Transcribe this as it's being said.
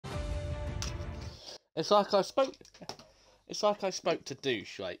It's like I spoke. It's like I spoke to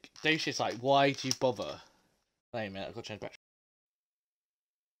Douche. Like Douche is like, why do you bother? Wait a minute, I've got to change back.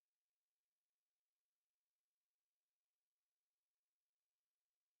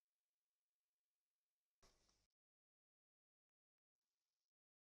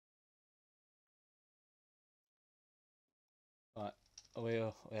 Right. Oh,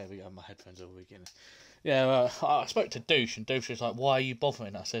 there we go. My headphones are all beginning. Yeah, I spoke to Douche, and Douche was like, "Why are you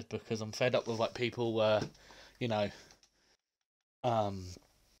bothering?" I said, "Because I'm fed up with like people, you know, um,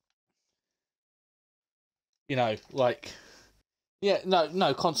 like, yeah,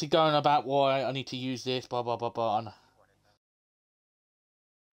 no, constantly going about why I need to use this, blah blah blah blah."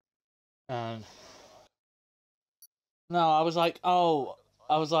 And no, I was like, oh,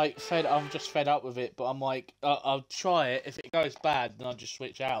 I was like, I'm just fed up with it. But I'm like, I'll try it. If it goes bad, then I'll just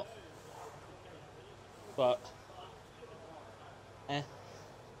switch out. But, eh.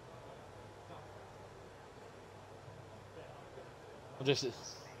 I'm just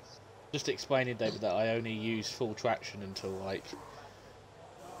explaining, David, that I only use full traction until like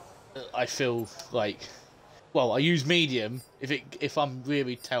I feel like, well, I use medium. If I'm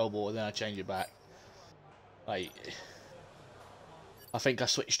really terrible, then I change it back. Like, I think I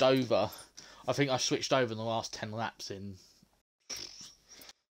switched over. I think I switched over in the last 10 laps in,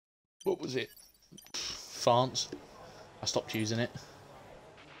 what was it, France. I stopped using it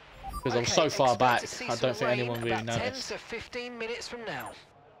because I was so far back. I don't think anyone really noticed. 10 to 15 minutes from now.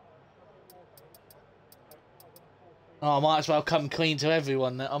 Oh, I might as well come clean to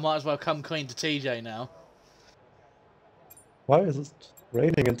everyone. I might as well come clean to TJ now. Why is it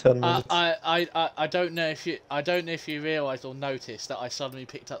raining in 10 minutes? I don't know if you realised or noticed that I suddenly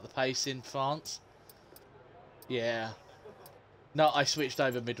picked up the pace in France. Yeah. No, I switched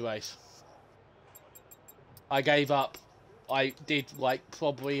over mid-race. I gave up. I did like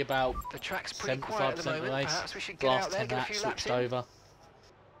probably about the track's pretty quiet at the moment. race. Perhaps we should get Last out there, 10 get a laps few switched laps in. over.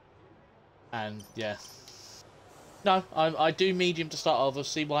 And yeah. No, I do medium to start over,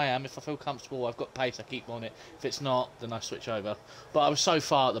 see where I am. If I feel comfortable, I've got pace, I keep on it. If it's not, then I switch over. But I was so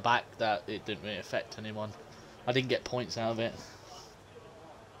far at the back that it didn't really affect anyone. I didn't get points out of it.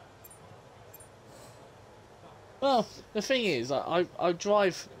 Well, the thing is, I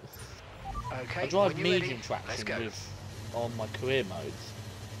drive medium traction on my career modes,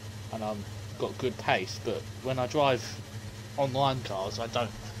 and I've got good pace. But when I drive online cars, I don't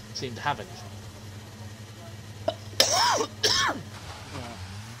seem to have anything.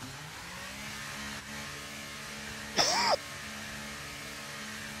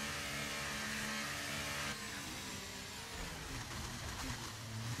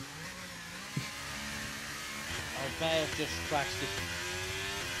 I may have just crashed it.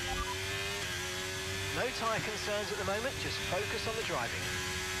 No tyre concerns at the moment, just focus on the driving.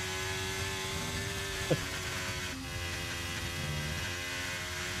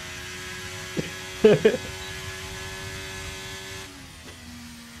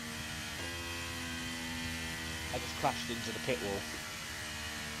 I just crashed into the pit wall.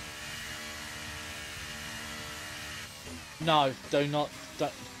 No, don't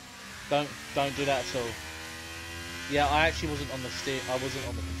do that at all. Yeah, I actually wasn't on the I wasn't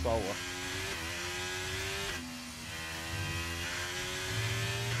on the controller.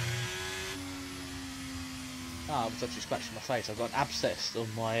 I was actually scratching my face. I've got an abscess on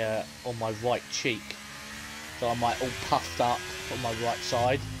my right cheek, so I'm like all puffed up on my right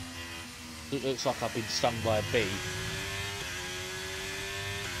side. It looks like I've been stung by a bee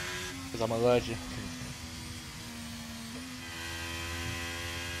because I'm allergic.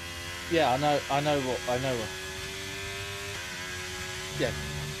 Yeah, I know what. Yeah.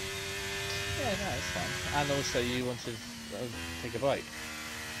 Yeah, no, it's fine. And also, you want to take a break.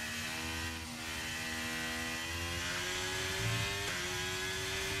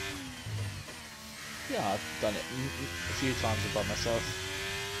 Yeah, I've done it a few times by myself.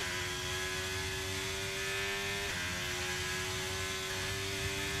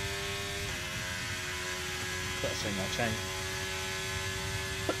 Better swing that chain.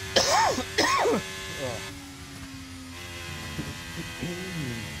 Oh.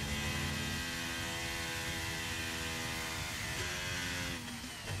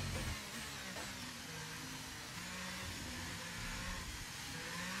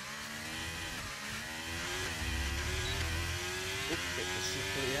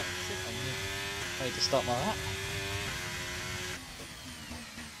 I need to start my lap.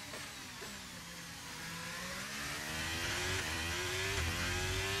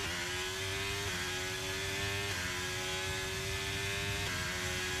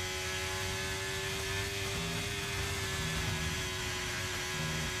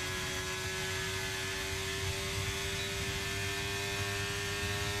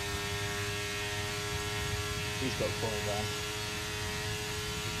 He's got a coil down.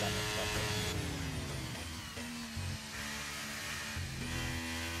 He's done it, fuck it.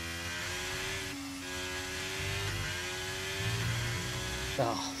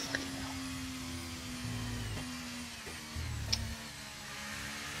 Oh, fucking hell.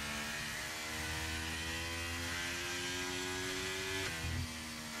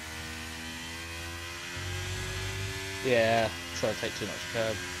 Yeah, try to take too much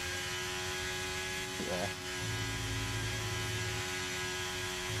curb. Yeah.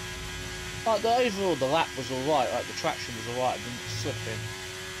 Like, overall, the lap was alright, like, the traction was alright, I didn't slip in.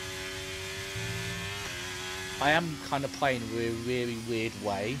 I am kind of playing in a really weird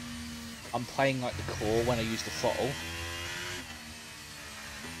way. I'm playing like the core when I use the throttle.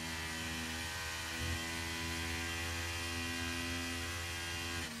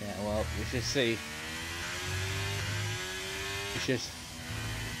 Yeah, well, we should see. We should.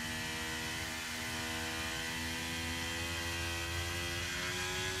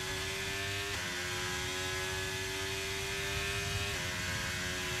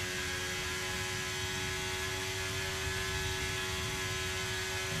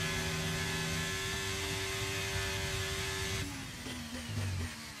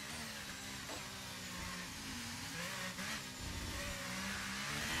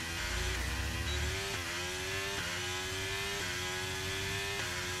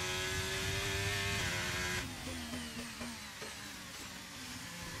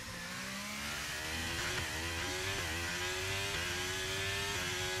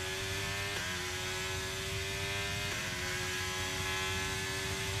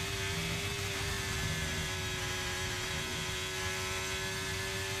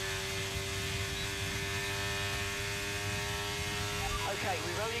 Okay,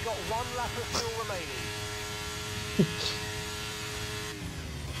 we've only got one lap of fuel remaining.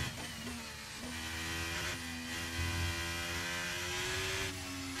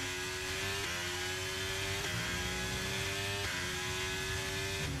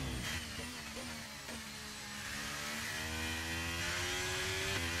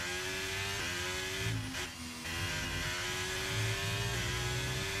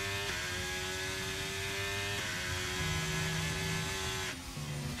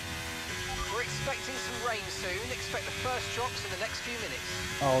 We're expecting some rain soon. Expect the first drops in the next few minutes.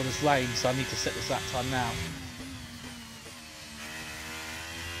 Oh, there's rain, so I need to set this lap time now.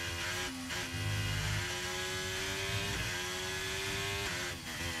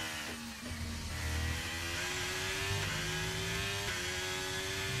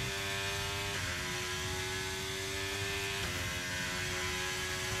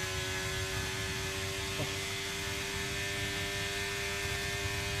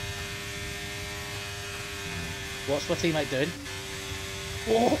 What's my teammate doing?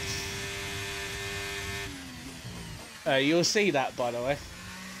 What? You'll see that, by the way.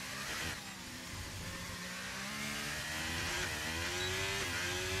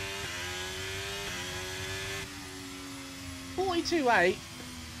 .42.8.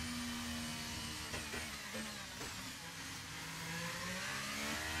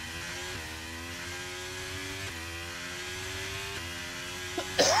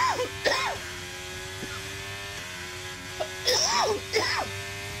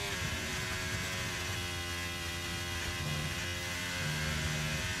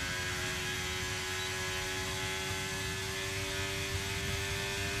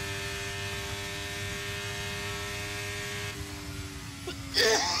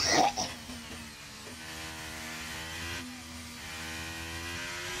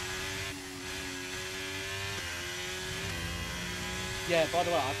 Yeah, by the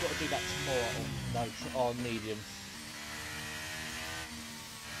way, I've got to do that tomorrow on medium.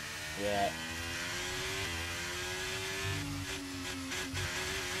 Yeah.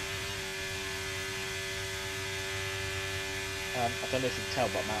 I don't know if you can tell,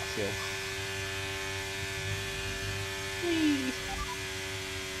 but I'm out of fuel. Whee!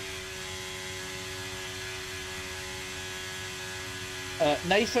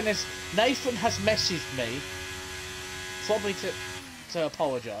 Nathan has messaged me, probably to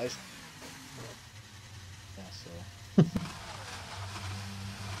apologise. Yeah, so.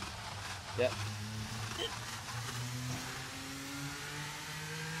 Yep.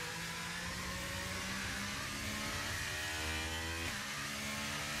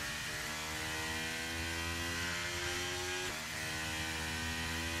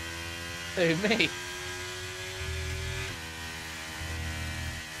 Who, me?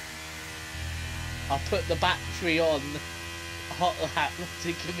 I put the battery on hot lap to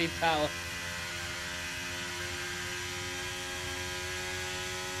give me power.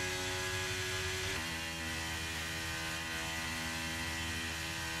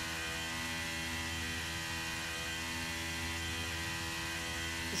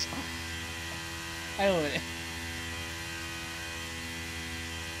 Hang on a minute.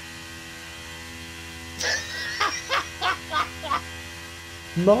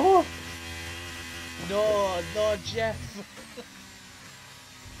 No! No, no, Jeff.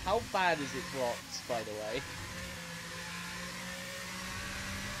 How bad is it blocked, by the way?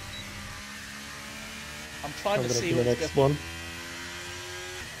 I'm trying to see the what's next going. one.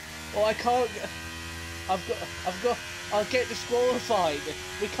 Well, I can't. I'll get disqualified.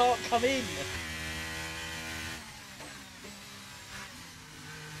 We can't come in.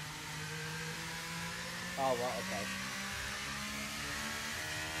 Oh, right, okay.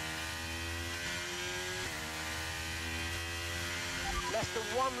 Less than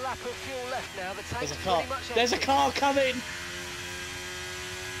 1 lap of fuel left now. The tank's There's a car. pretty much There's a empty. car coming.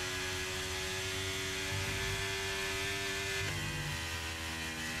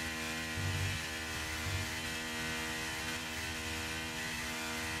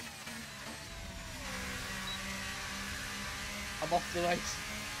 I'm off the race.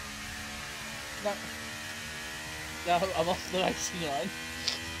 No. No, I'm off the racing line.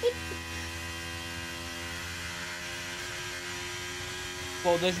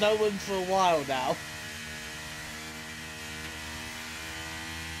 Well, there's no one for a while now.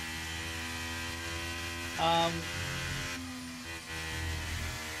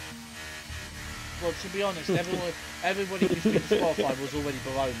 Well, to be honest, everybody who's been disqualified was already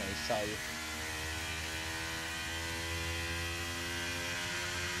below me, so.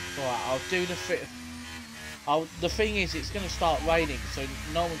 Right, I'll do the fit. The thing is, it's going to start raining, so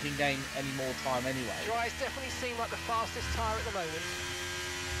no one can gain any more time anyway. Dry's definitely seem like the fastest tyre at the moment.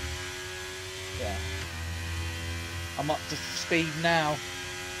 Yeah. I'm up to speed now.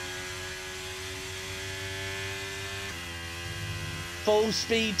 Full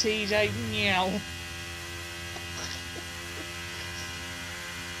speed, TJ. Meow.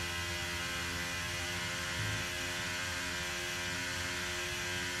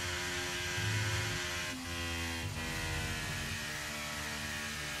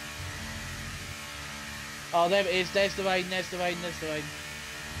 Oh, there it is. There's the rain. There's the rain. There's the rain.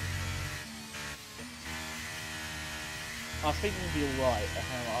 I think we'll be alright.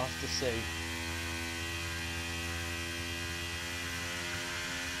 I'll have to see.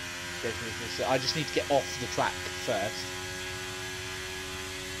 I just need to get off the track first.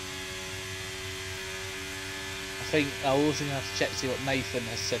 I think I'm also going to have to check to see what Nathan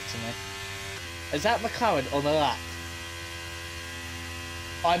has said to me. Is that McLaren on the lap?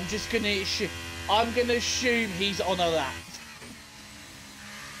 I'm just going to I'm going to assume he's on a lap.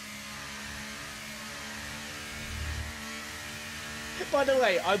 By the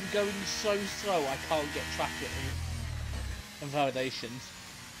way, I'm going so slow I can't get track and validations.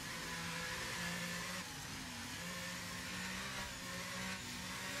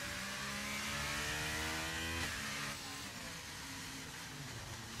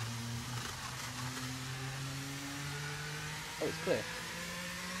 Oh, it's clear.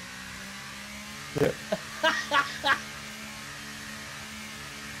 Yeah.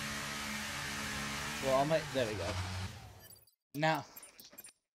 Well, I'll make. There we go. Now.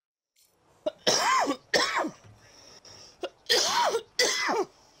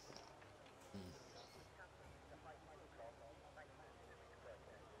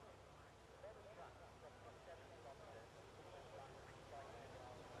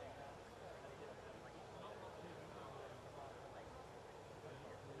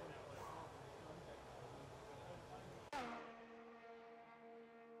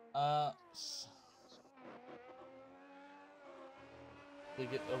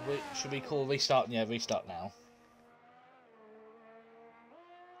 Should we call restart? Yeah, restart now.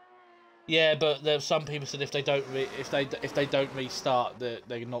 Yeah, but there's some people said if they don't restart,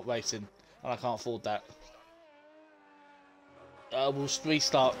 they're not racing, and I can't afford that. We'll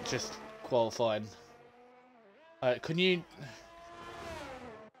restart just qualifying. Can you?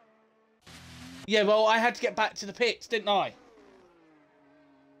 Yeah, well, I had to get back to the pits, didn't I?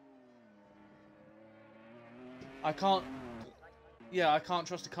 I can't. Yeah, I can't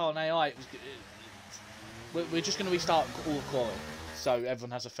trust the car on AI. We're just going to restart all the quality, so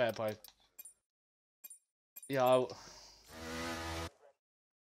everyone has a fair play. Yeah.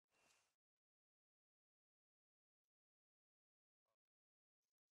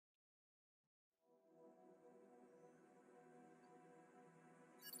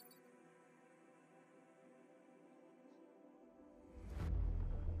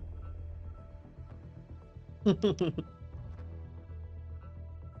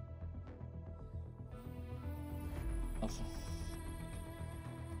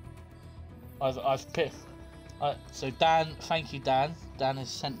 I've picked. So Dan, thank you Dan. Dan has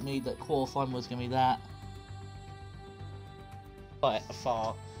sent me that qualifying was going to be that. Quite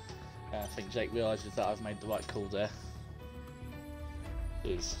far. I think Jake realises that I've made the right call there.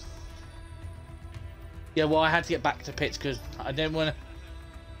 Yeah, well, I had to get back to pits because I didn't want to.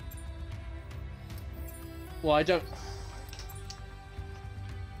 Well, I don't.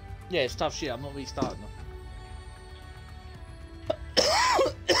 Yeah, it's tough shit. I'm not restarting them.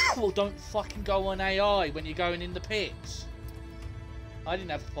 Well, don't fucking go on AI when you're going in the pits. I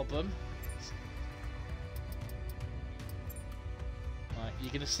didn't have a problem. Right,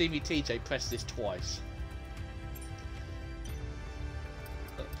 you're gonna see me, TJ, press this twice.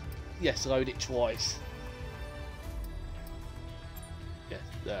 Yes, load it twice. Yeah,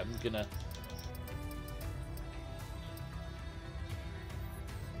 I'm gonna.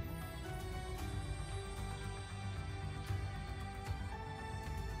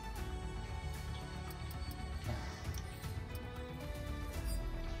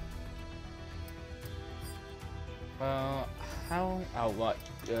 How? Oh, right,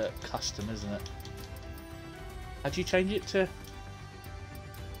 custom, isn't it? How do you change it to?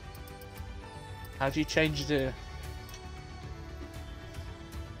 How do you change the?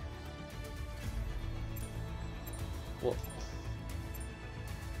 What?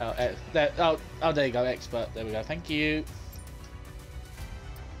 Oh, there. Oh, there you go, expert. There we go. Thank you.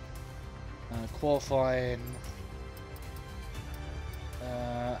 Qualifying.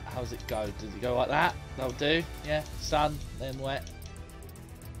 How's it go? Does it go like that? That'll do. Yeah. Sun, then wet,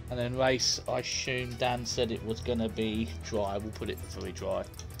 and then race. I assume Dan said it was gonna be dry. We'll put it fully dry.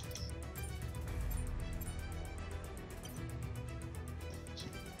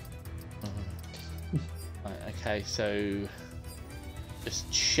 Right, okay, so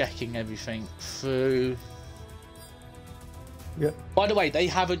just checking everything through. Yeah. By the way, they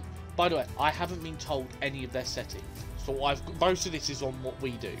haven't. By the way, I haven't been told any of their settings, so most of this is on what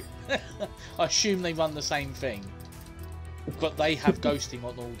we do. I assume they run the same thing, but they have ghosting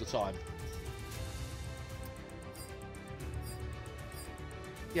on all the time.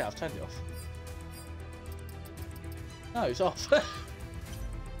 Yeah, I've turned it off. No, it's off.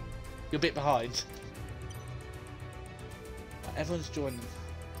 You're a bit behind. Everyone's joining.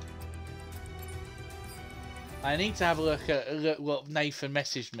 I need to have a look at what Nathan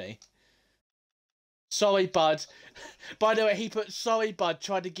messaged me. Sorry, bud. By the way, he put, sorry, bud,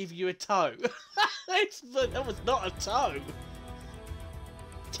 tried to give you a toe. That was not a toe.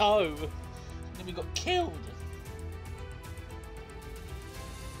 Toe. And then we got killed.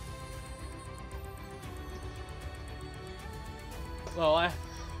 Well,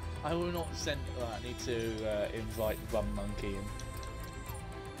 I will not send. Oh, I need to invite Rum Monkey in.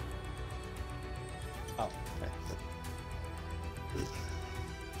 Oh, okay.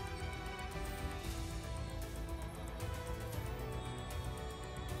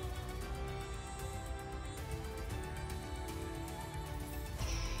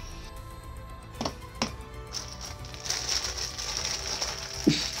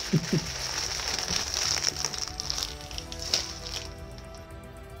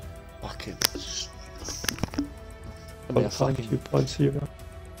 Thank you, points here. Do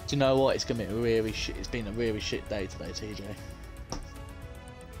you know what? It's gonna be a really shit. It's been a really shit day today, TJ.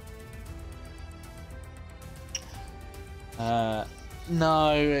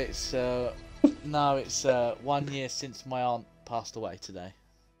 No, it's 1 year since my aunt passed away today.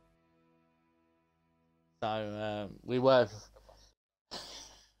 So we were.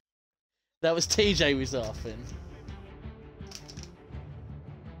 That was TJ was laughing.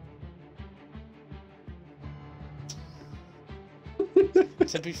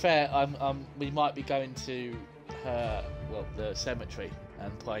 To be fair, we might be going to her, well, the cemetery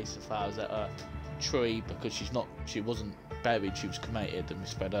and place the flowers at her tree because she wasn't buried, she was cremated, and we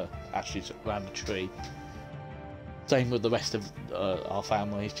spread her ashes around the tree. Same with the rest of our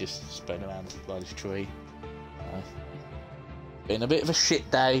families, just spread around the bloody tree. Been a bit of a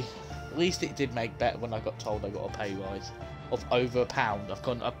shit day. At least it did make better when I got told I got a pay rise of over £1.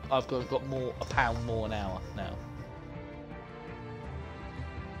 I've got more, £1 more an hour now.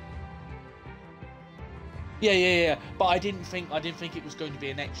 Yeah. But I didn't think it was going to be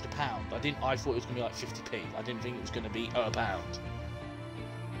an extra £1. I thought it was going to be like 50p. I didn't think it was going to be £1.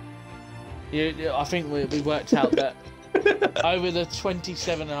 Yeah, I think we worked out that over the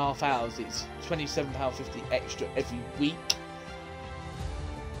 27.5 hours, it's £27.50 extra every week.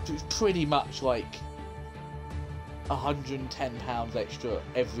 So it's pretty much like £110 extra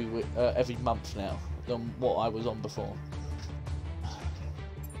every month now than what I was on before.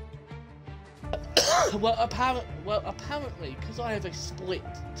 Well, apparently, because I have a split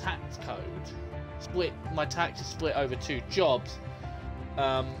tax code, my tax is split over 2 jobs,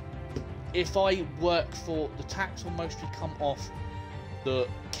 if I work for the tax will mostly come off the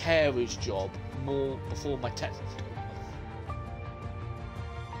carer's job more before my technical.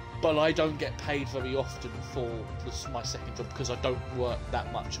 But I don't get paid very often for my second job because I don't work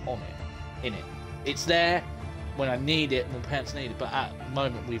that much on it. In it, it's there when I need it, when parents need it. But at the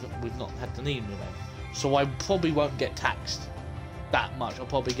moment, we've not had the need with them, so I probably won't get taxed that much. I'll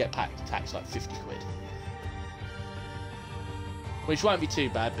probably get taxed like 50 quid, which won't be too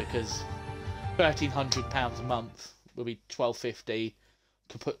bad because £1,300 a month will be £1,250.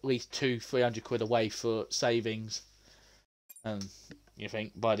 Could put at least 200-300 quid away for savings, and you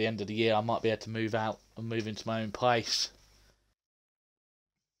think by the end of the year I might be able to move out and move into my own place.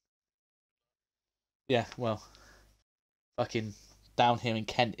 Yeah, well, fucking down here in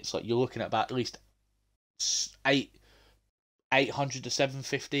Kent, it's like you're looking at about at least 800 to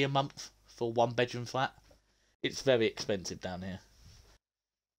 750 a month for a 1-bedroom flat. It's very expensive down here.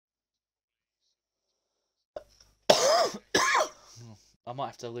 I might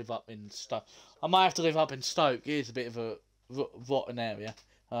have to live up in Stoke. It is a bit of a rotten area.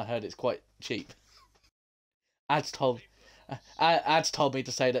 I heard it's quite cheap. Ads told me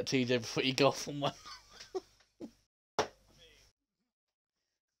to say that to you before you go off on one.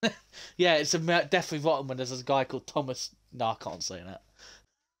 Yeah, it's definitely rotten when there's a guy called Thomas. No, I can't say that.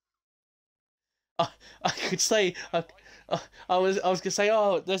 I could say I was gonna say,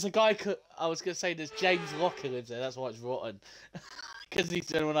 oh, there's a guy. I was gonna say there's James Locker lives there. That's why it's rotten. Because he's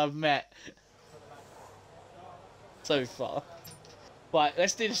the only one I've met so far. Right,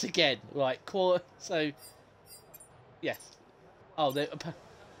 let's do this again. Right, so yes. Oh,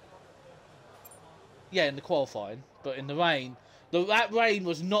 yeah, in the qualifying, but in the rain, that rain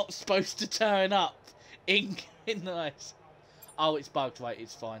was not supposed to turn up in the ice. Oh, it's bugged. Right,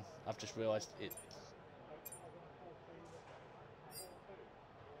 it's fine. I've just realised it.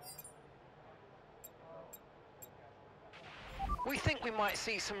 We think we might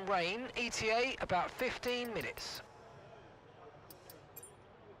see some rain. ETA about 15 minutes.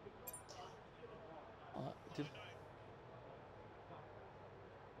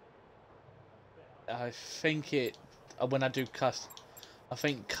 I think it when I do I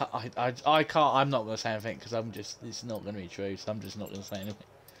think I can't. I'm not gonna say anything because it's not gonna be true. So I'm just not gonna say anything.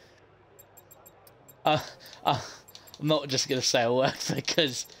 I'm not just gonna say a word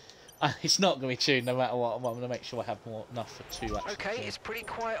because it's not gonna be true no matter what. I'm gonna make sure I have enough for 2 actually. Okay, it's pretty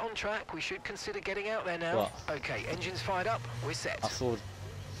quiet on track. We should consider getting out there now. What? Okay, engines fired up. We're set. I thought.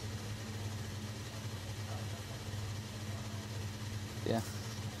 Yeah.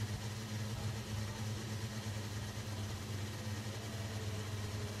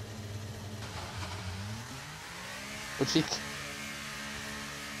 What's it?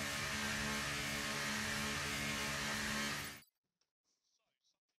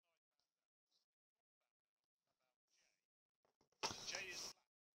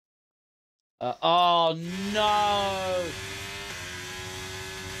 Oh no!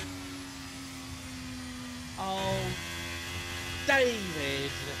 Oh,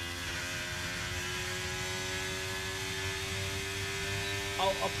 David!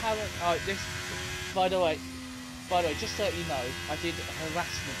 Oh, apparently, this. By the way, just to let you know, I did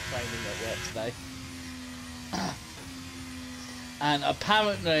harassment training at work today, and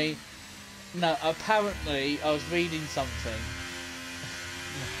apparently I was reading something.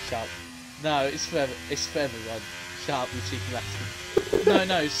 Shut up. No, it's for everyone. Shut up, you cheeky bastard.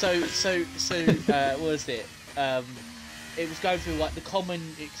 No. So, what was it? It was going through like the common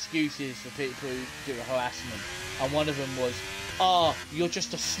excuses for people who do harassment, and one of them was, "Oh, you're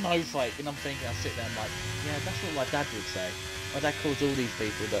just a snowflake." And I'm thinking, I sit there and I'm like, yeah, that's what my dad would say. My dad calls all these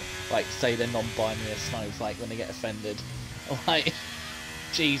people that like say they're non-binary a snowflake when they get offended. I'm like,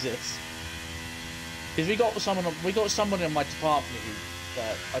 Jesus. Because we got someone in my department who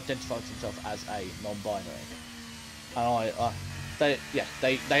identifies himself as a non-binary, and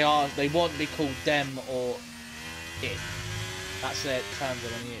they want to be called them or it. That's their terms they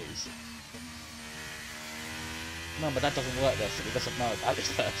want to use. No, but that doesn't work there, so he doesn't know about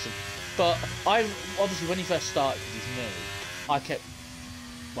this person. But I obviously, when he first started, because he's new, I kept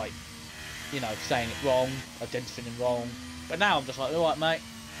like, saying it wrong, identifying him wrong. But now I'm just like, all right, mate.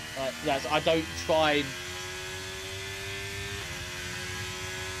 I don't try and.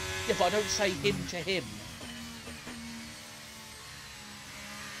 Yeah, but I don't say him to him.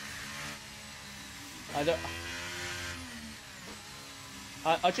 I don't.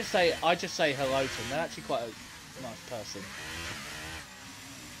 I just say hello to him. They're actually quite a nice person.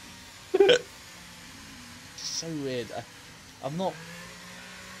 It's so weird. I'm not.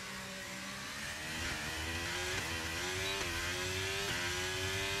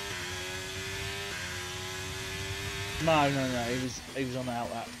 No, he was on the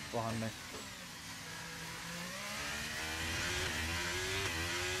out lap behind me.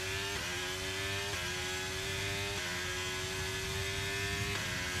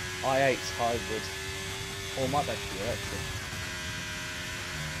 i8's hybrid. Or might actually be electric.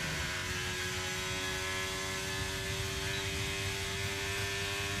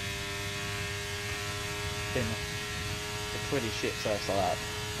 Been a pretty shit first lap.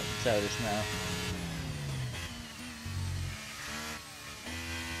 I can tell this now.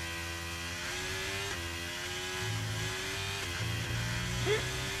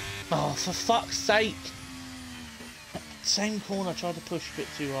 Oh, for fuck's sake! Same corner, I tried to push a bit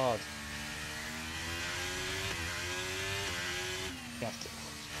too hard. You have to.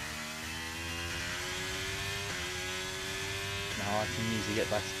 No, I can usually get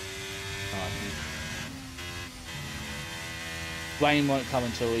back. No, I can. Rain won't come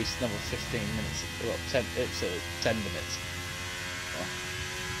until at least another 15 minutes. Well, 10 minutes. Oh.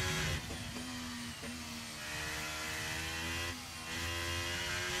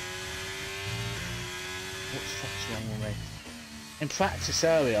 What the fuck's wrong with me? In practice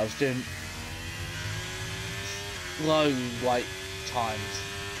earlier, I was doing low white times.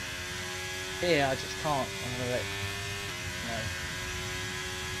 Here, I just can't. I'm gonna let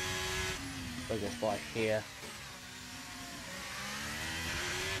progress by here.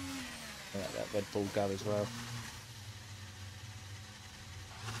 Let that Red Bull go as well.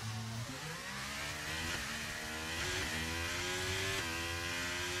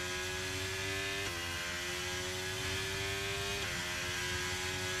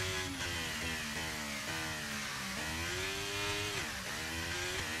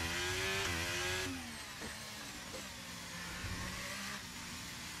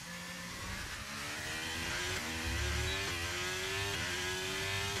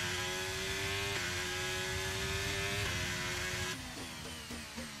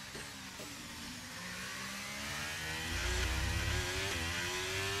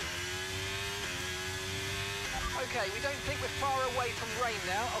 Okay, we don't think we're far away from rain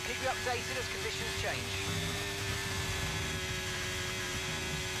now. I'll keep you updated as conditions change.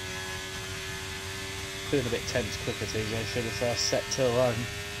 Feeling a bit tense quicker TJ for the first set to alone.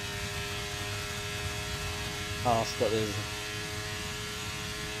 Half, but there's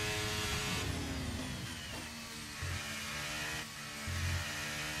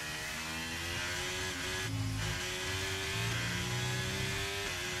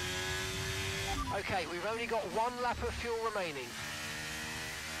Okay, we've only got 1 lap of fuel remaining.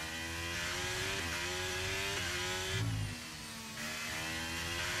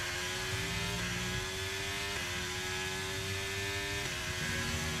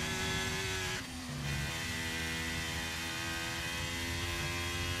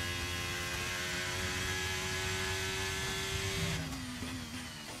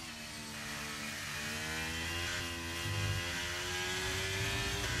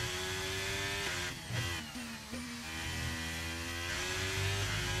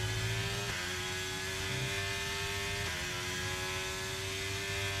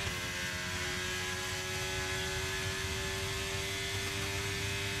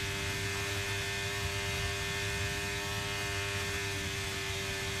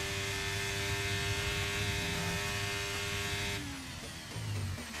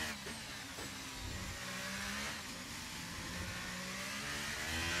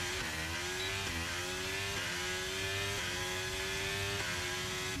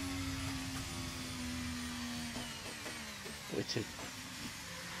 which is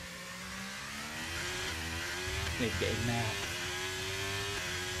need to get in now.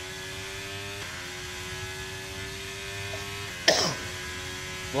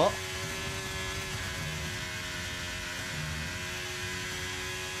 What?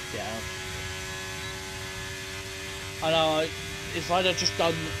 Yeah. I know. If I'd have just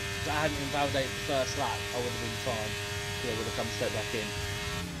done that, hadn't invalidated the first lap, I would have been fine. Yeah, would have come straight back in.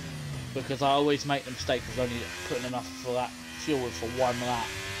 Because I always make the mistake of only putting enough for that fuel for 1 lap,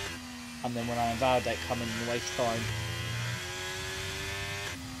 and then when I invalidate, come in and waste time.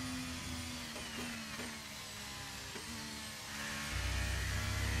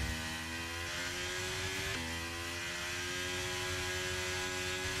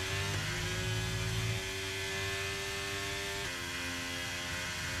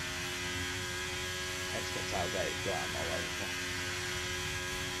 Xbox outdated, get out of my way.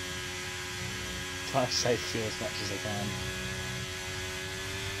 Trying to save fuel as much as I can.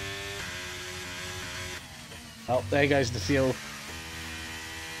 Oh, there goes the fuel.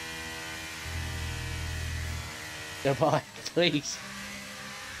 Goodbye, please.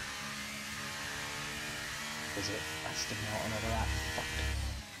 Was it? That's the not another that. Fuck.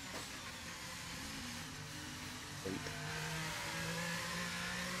 Sleep.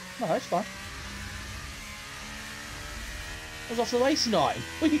 No, it's fine. I was off the racing item.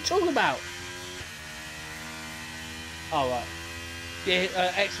 What are you talking about? Oh, right. Yeah,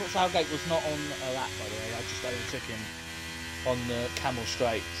 Xbox Outgate was not on that, by the way. I just overtook him on the Camel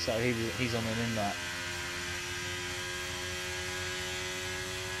Straight, so he's on an in-lap.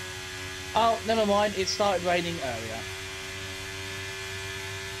 Oh, never mind. It started raining earlier.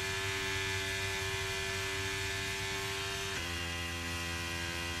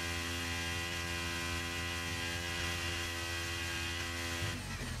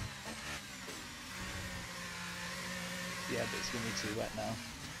 Yeah, but it's going to be too wet now.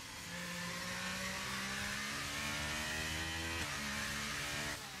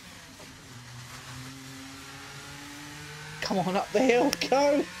 Come on up the hill,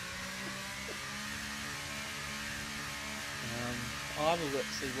 go! I'll have a look,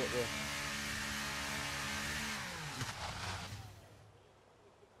 see what the...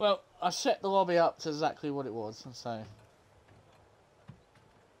 Well, I set the lobby up to exactly what it was, so...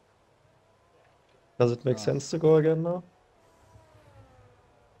 Does it make sense to go again now?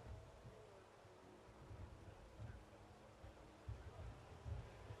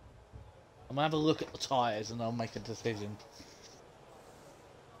 I'm gonna have a look at the tyres and I'll make a decision.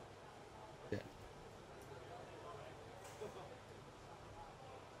 Yeah.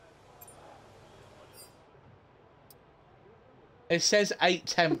 It says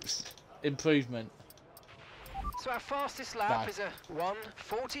 8/10 improvement. So our fastest lap is a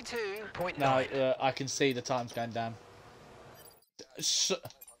 1:42.9. No, I can see the time's going down.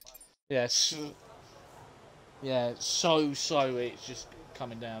 Yeah, so it's just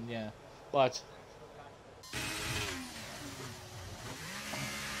coming down, yeah. But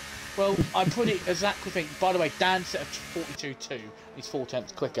well, I put it exactly thing. By the way, Dan set a 42.2. He's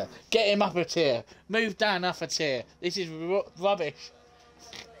 4/10 quicker. Get him up a tier. Move Dan up a tier. This is rubbish.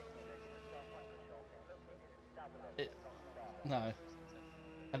 No,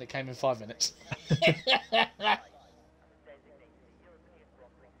 and it came in 5 minutes.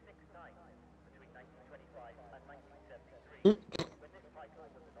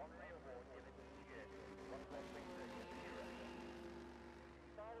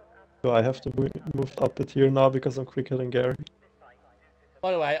 So I have to move up a tier now because I'm quicker than Gary.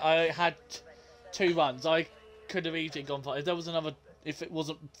 By the way, I had 2 runs. I could have easily gone faster. If there was another, if it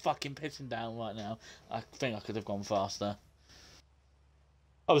wasn't fucking pissing down right now, I think I could have gone faster.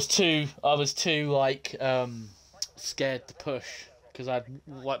 I was too like scared to push because I had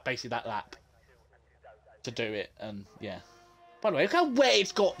basically that lap to do it, and yeah. By the way, look how wet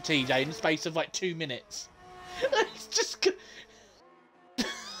it's got, TJ, in the space of like 2 minutes. It's just.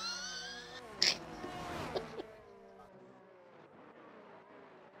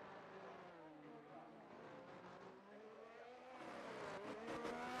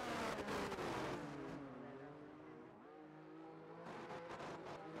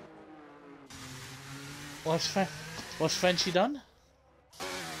 What's Frenchie done?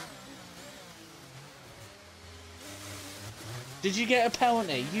 Did you get a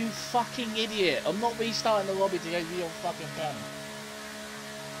penalty? You fucking idiot! I'm not restarting the lobby to go for your fucking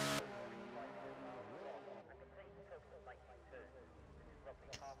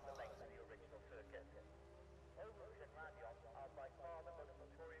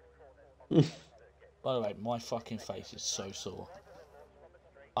penalty. By the way, my fucking face is so sore.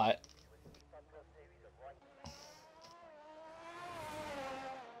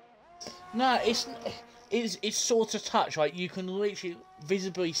 No, it's sort of touch. Like you can literally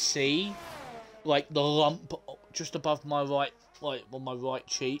visibly see, like the lump just above my right, like on my right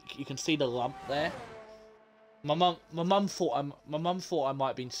cheek. You can see the lump there. My mum thought I might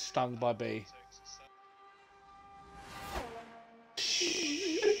have been stung by a bee.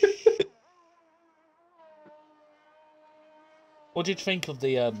 What did you think of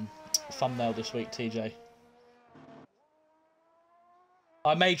the thumbnail this week, TJ?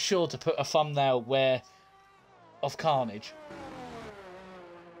 I made sure to put a thumbnail of Carnage,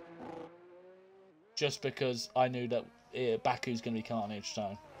 just because I knew that Baku's going to be Carnage.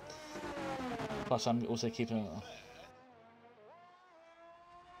 So, plus I'm also keeping it.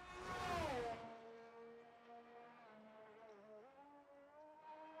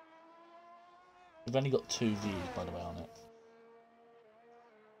 We've only got 2 views, by the way, on it.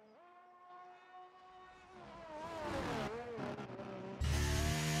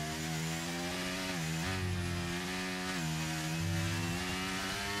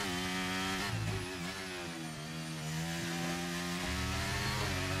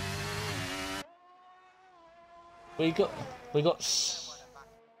 We got.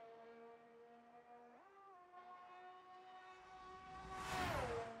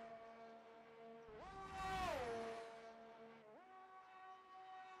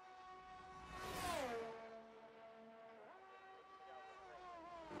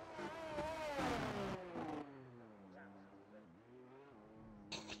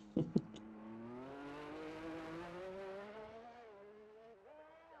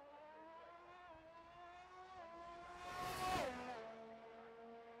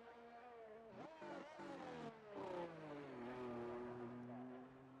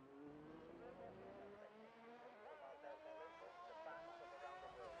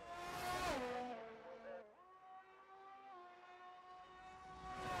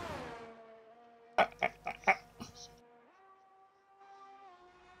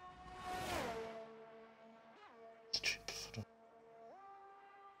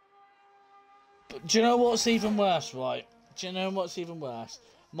 But do you know what's even worse, right? Do you know what's even worse?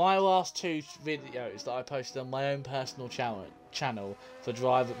 My last 2 videos that I posted on my own personal channel for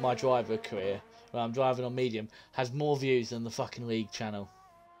my driver career, where I'm driving on medium, has more views than the fucking league channel.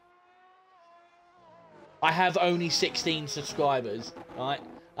 I have only 16 subscribers, right?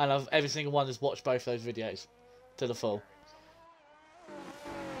 And every single one has watched both those videos to the full.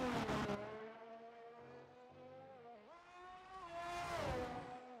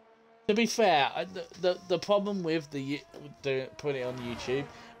 To be fair, the problem with the putting it on YouTube,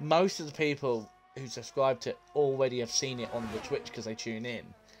 most of the people who subscribe to it already have seen it on the Twitch because they tune in.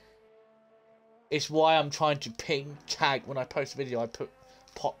 It's why I'm trying to tag when I post a video. I put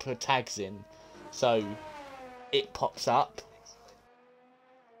popular tags in, so it pops up.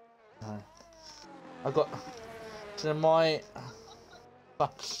 I got to my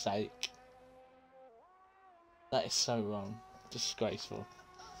fuck's sake. That is so wrong, disgraceful.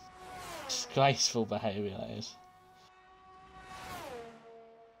 Disgraceful behaviour, that is.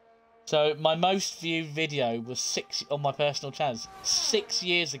 So my most viewed video was on my personal channel 6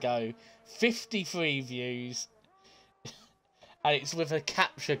 years ago, 53 views, and it's with a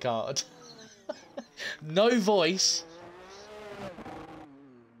capture card. No voice.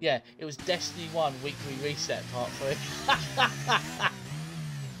 Yeah, it was Destiny 1 Weekly Reset Part 3.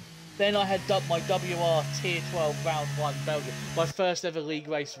 Then I had my WR Tier 12 Round 1 Belgium, my first ever league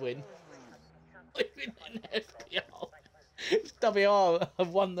race win. Living in FPL. WR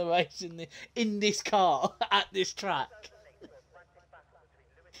have won the race in this car at this track.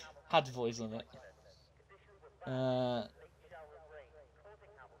 Had voice on it.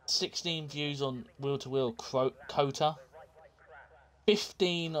 16 views on Wheel to Wheel Cota.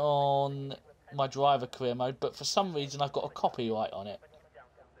 15 on my driver career mode, but for some reason I've got a copyright on it.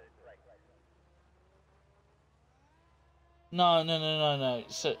 No.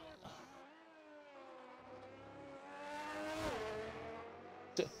 So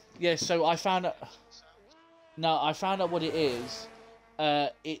yeah, so I found out. No, I found out what it is.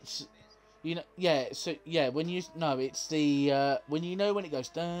 It's, you know, yeah. So yeah, when you it's the when it goes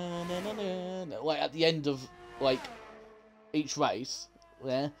dun, dun, dun, dun, like at the end of like each race.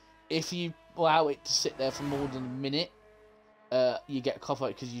 Yeah, if you allow it to sit there for more than a minute, you get a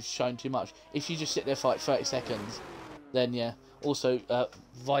copyright because you've shown too much. If you just sit there for like 30 seconds, then yeah. Also,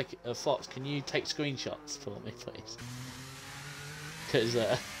 Fox, can you take screenshots for me, please? Because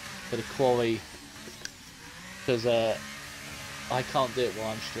for the quarry, because I can't do it while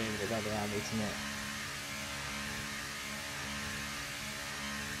I'm streaming it. Don't allow me to not.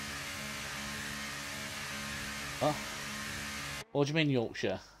 Huh? What do you mean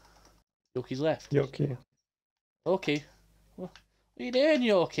Yorkshire? Yorkie's left. Yorkie. Okay. What are you doing,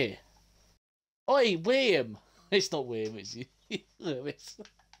 Yorkie? Oi, William! It's not William, it's Lewis.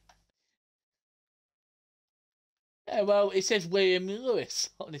 Yeah, well, it says William Lewis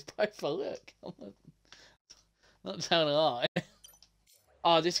on his profile. Look, I'm not telling a lie.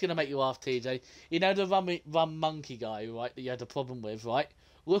 Oh, this is gonna make you laugh, TJ. You know the rum monkey guy, right? That you had a problem with, right?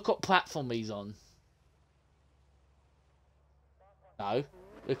 Look what platform he's on. No,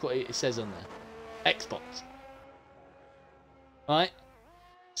 look what it says on there. Xbox. Right?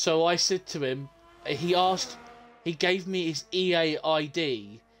 So I said to him, he gave me his EA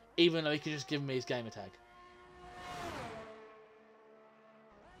ID, even though he could just give me his gamer tag.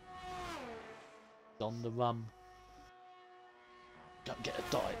 On the rum. Go get a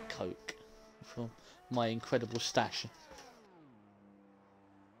Diet Coke from my incredible stash.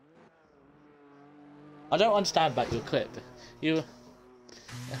 I don't understand about your clip.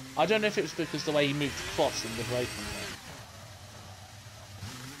 I don't know if it was because the way you moved across in the breaking there.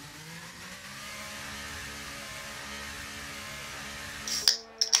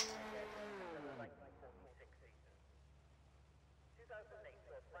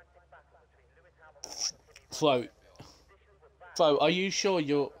 Flo, are you sure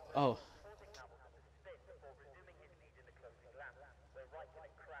you're... Oh.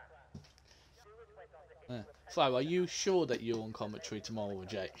 Flo, are you sure that you're on commentary tomorrow with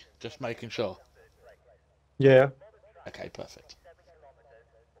Jake? Just making sure. Yeah, Okay, perfect.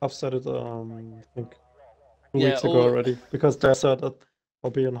 I've said it, I think 2 weeks ago or... already, because they said that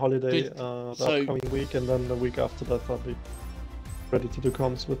I'll be on holiday Good. the So- upcoming week, and then the week after that I'll be ready to do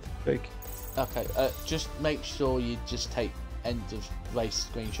comms with Jake. Okay, just make sure you just take end of race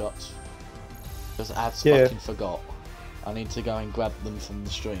screenshots. Because Ads fucking forgot. I need to go and grab them from the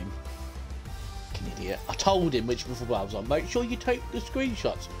stream. Fucking idiot. I told him which before I was on. Make sure you take the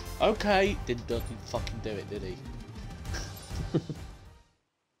screenshots. Okay. Didn't fucking do it, did he?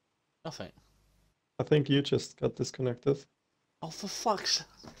 Nothing. I think you just got disconnected. Oh, for fuck's sake.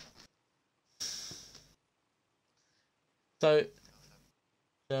 So...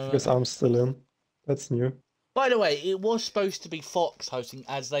 Because I'm still in. That's new. By the way, it was supposed to be Fox hosting,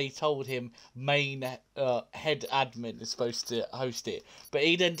 as they told him main head admin is supposed to host it. But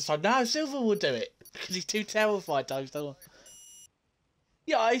he then decided, no, Silver will do it, because he's too terrified to host it.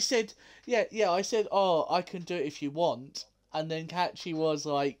 Yeah, I said, I said, oh, I can do it if you want. And then Catchy was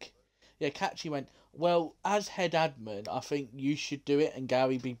like, Catchy went, well, as head admin, I think you should do it and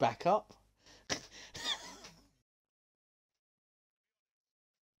Gary be back up.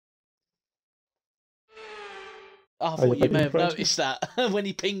 I thought you may have noticed that when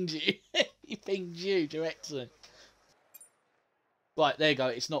he pinged you. He pinged you directly. Right, there you go.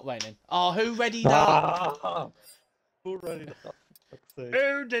 It's not raining. Oh, who readied up? Who readied up?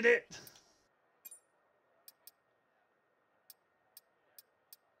 Who did it?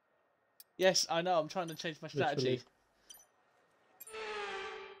 Yes, I know. I'm trying to change my strategy. Literally.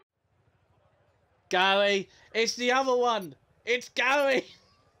 Gary, it's the other one. It's Gary.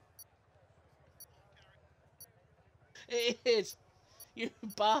 It is. You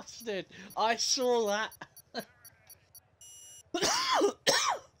bastard. I saw that.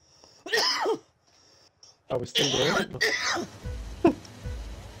 Are we still there?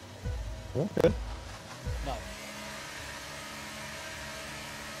 Okay. No.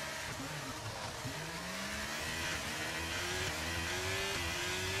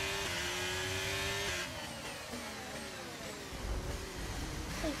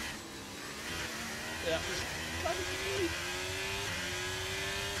 Yeah.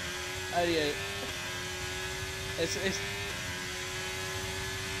 Oh yeah. It's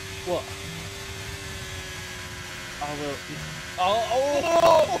what? I will. Oh!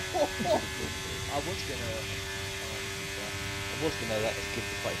 I was gonna let us give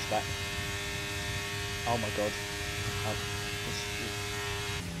the place back. Oh my god.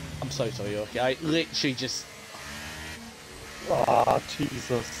 I'm so sorry, Yorkie. I literally just. Ah,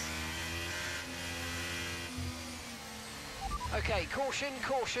 Jesus. Okay, caution,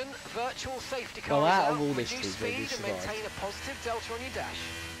 caution. Virtual safety car Well, is out out. of all this Reduce team, speed and maintain a positive delta on your dash.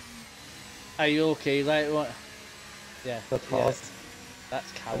 Hey, Yorkie, like what? Yeah. That's fast. That's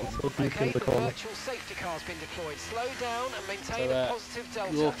coward. So deep Okay, in the the corner. virtual safety car has been deployed. Slow down and maintain So, a positive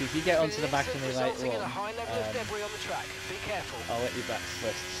delta. Yorkie, if you get onto the back of me later resulting in a on, high level of debris on the track. Be careful. I'll let you back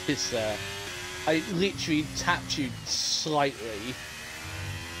first. It's, I literally tapped you slightly.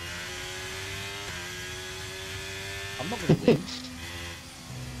 I'm not gonna win.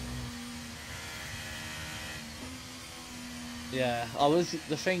 Yeah, I was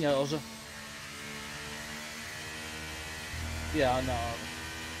the thing. I was. Yeah, I know.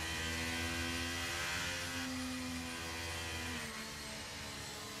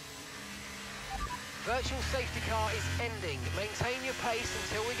 Virtual safety car is ending. Maintain your pace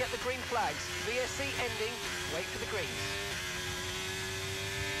until we get the green flags. VSC ending. Wait for the greens.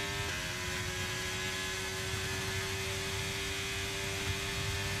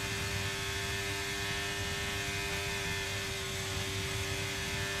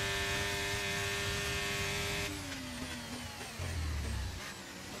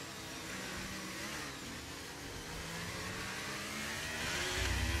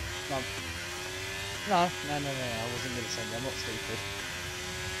 No, I wasn't going to send you. I'm not stupid.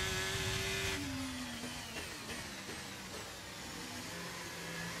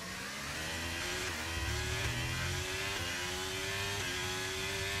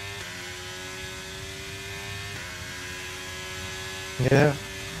 Yeah,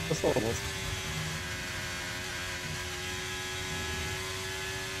 that's almost.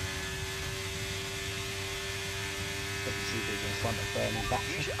 In front of burning back.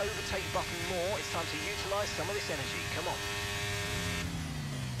 Use your overtake button more. It's time to utilise some of this energy. Come on.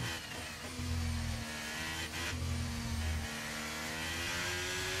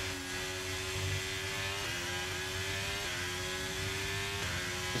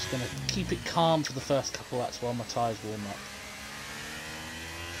 just going to keep it calm for the first couple of laps while my tyres warm up.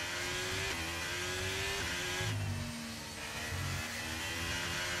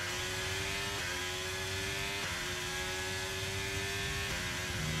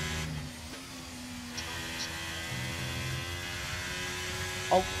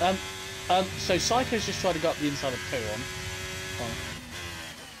 Oh, so Psycho's just tried to go up the inside of Piron.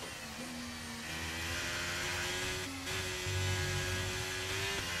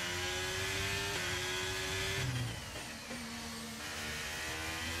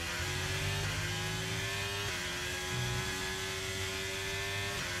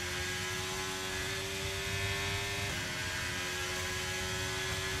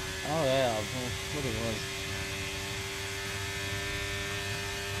 Oh yeah, what it was.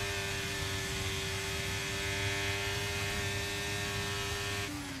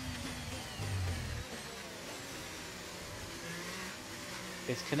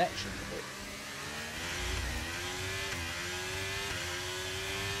 Its connection a bit.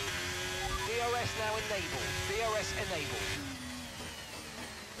 DRS now enabled. DRS enabled.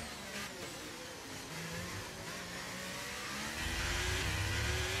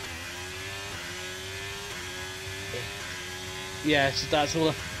 Yeah, so that's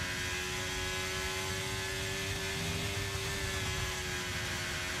all.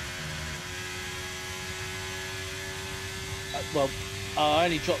 Well, I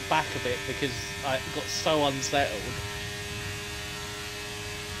only dropped back a bit because I got so unsettled.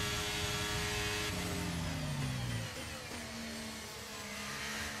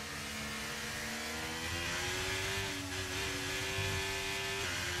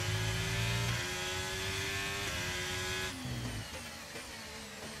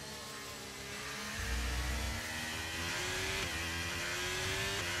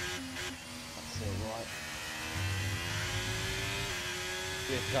 That's it, right.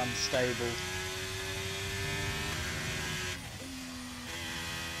 It's unstable.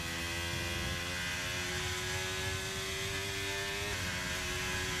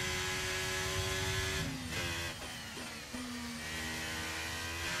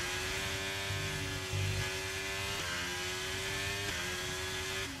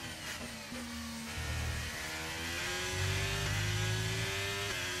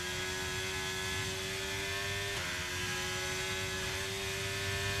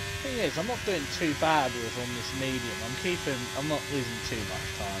 Thing is, I'm not doing too bad with on this medium. I'm not losing too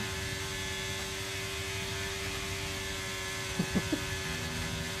much time.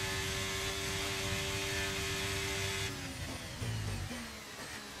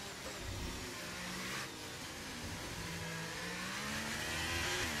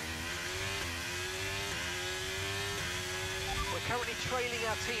 We're currently trailing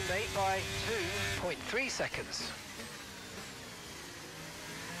our teammate by 2.3 seconds.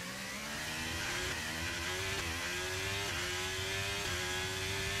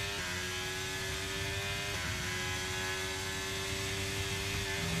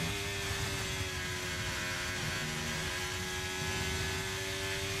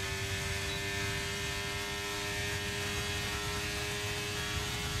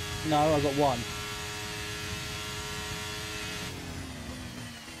 No, I got one.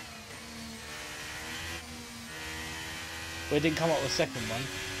 But it didn't come up with the second one.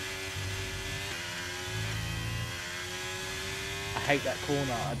 I hate that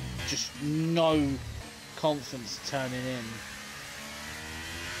corner. I just no confidence turning in.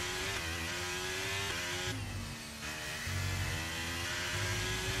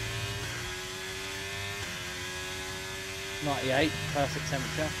 .98, perfect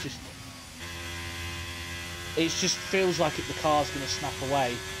temperature. It just feels like the car's going to snap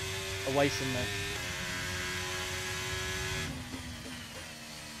away from me.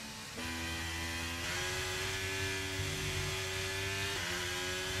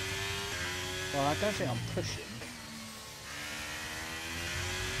 Well, I don't think I'm pushing.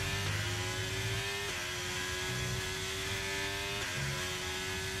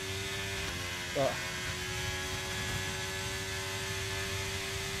 But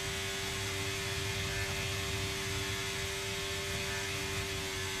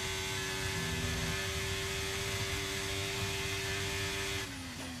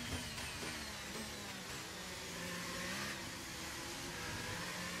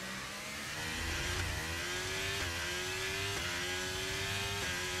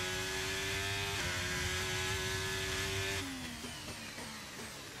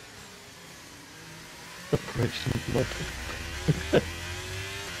Operation Blood.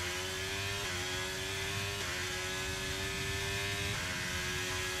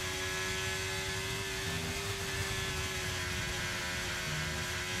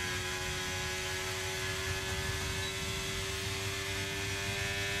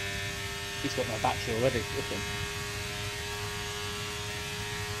 He's got my battery already with him.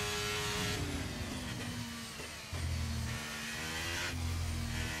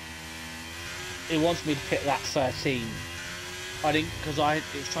 He wants me to pick that 13. I didn't, because it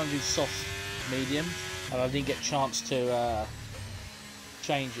was trying to do soft medium, and I didn't get a chance to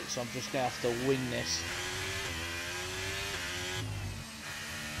change it, so I'm just gonna have to wing this.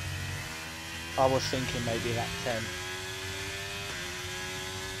 I was thinking maybe that 10.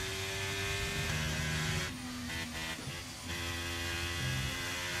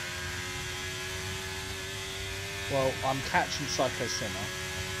 Well, I'm catching Psycho Simmer.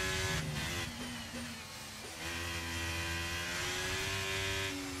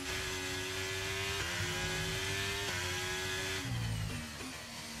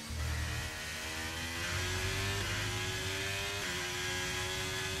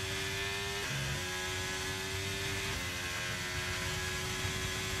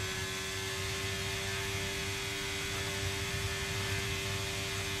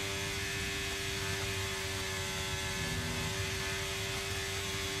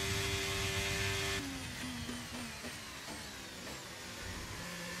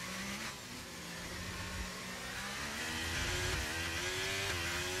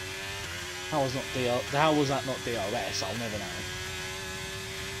 How was that not DRS? I'll never know.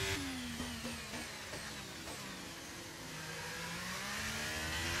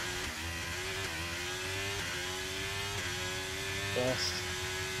 First.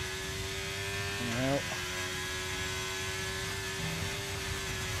 Well.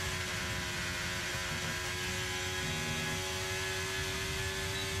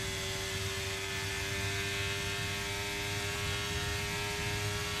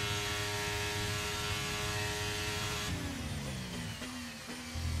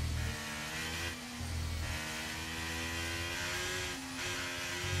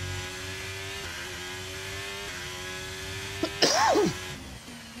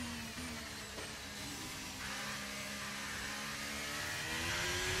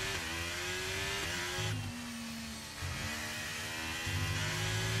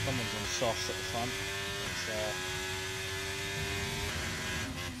 Someone's on softs at the front. It's,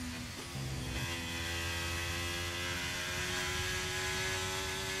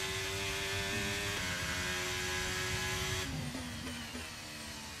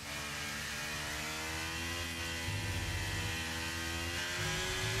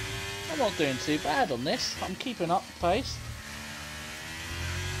 I'm not doing too bad on this. I'm keeping up the pace.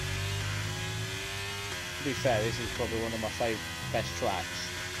 To be fair, this is probably one of my best tracks.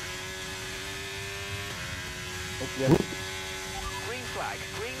 Oh, yeah.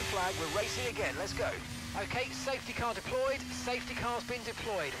 Green flag, we're racing again, let's go. Okay, safety car deployed, safety car's been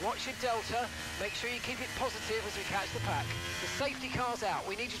deployed. Watch your delta, make sure you keep it positive as we catch the pack. The safety car's out,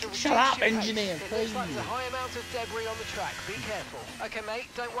 we need you to reduce Shut up, your pace. engineer, It please. looks like there's a high amount of debris on the track, be careful. Okay mate,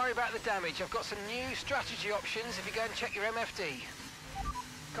 don't worry about the damage. I've got some new strategy options if you go and check your MFD.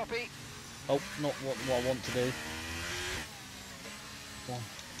 Copy. Oh, not what I want to do. Come on.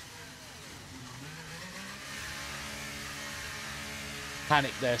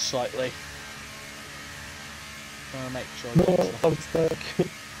 Panic there slightly. Trying to make sure I No, get to I'm stuck.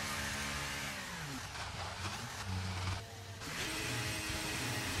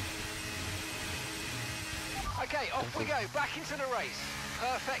 Okay, off we go, back into the race.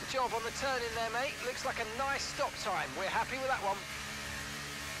 Perfect job on the turn in there, mate. Looks like a nice stop time. We're happy with that one.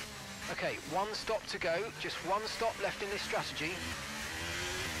 Okay, one stop to go. Just one stop left in this strategy.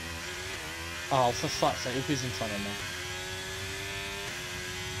 Oh, for fuck's sake, who's in front of me?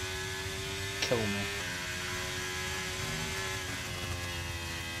 Kill me.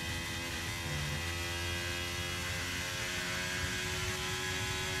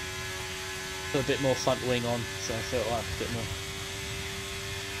 Put a bit more front wing on, so I feel like a bit more.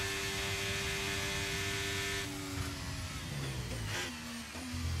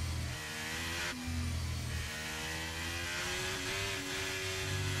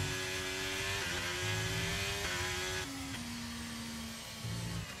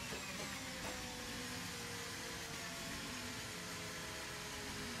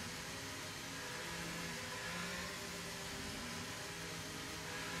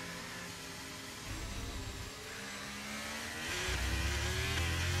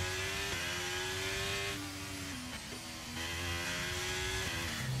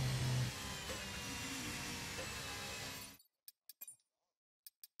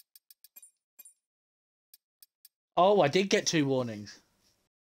 Oh, I did get 2 warnings.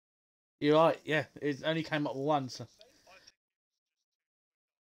 You're right, yeah. It only came up once.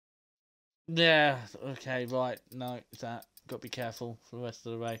 Yeah, okay, right. No, it's that. Got to be careful for the rest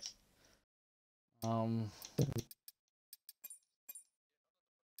of the race.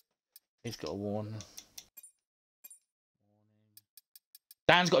 He's got a warning.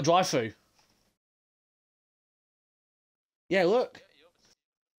 Dan's got a drive-through. Yeah, look.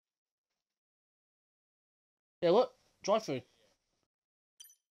 Yeah, look. Drive-through.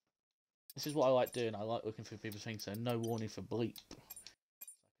 This is what I like doing. I like looking through people's things. So no warning for bleep.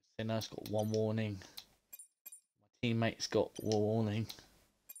 Sinner's got one warning. My teammate's got one warning.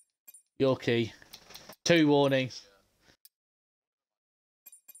 Yorkie. 2 warnings.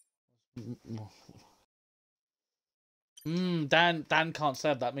 Dan can't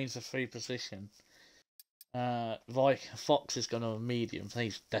serve. That means a free position. Fox is going to a medium.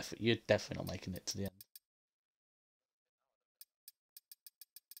 You're definitely not making it to the end.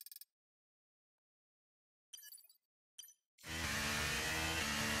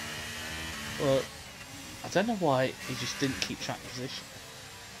 Well, I don't know why he just didn't keep track position.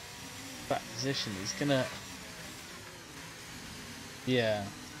 Track position. He's gonna. Yeah.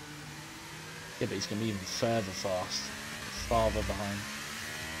 Yeah, but he's gonna be even farther behind.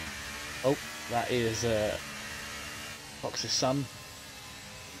 Oh, that is Fox's son.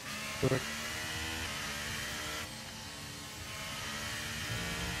 Correct.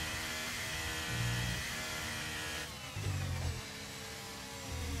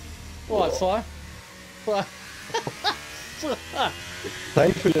 What, fire? Fire.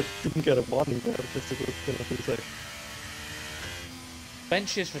 Thankfully I didn't get a warning there, just a good penalty.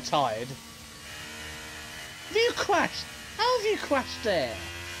 Bench is retired. Have you crashed? How have you crashed there?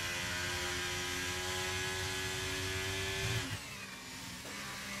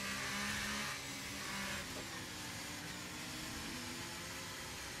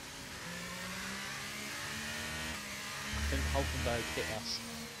 I think Hulkenberg hit us.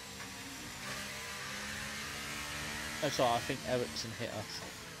 Oh, sorry, I think Ericsson hit us.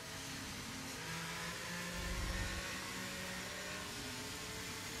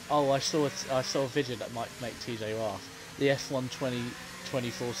 Oh, I saw a video that might make TJ laugh. The F1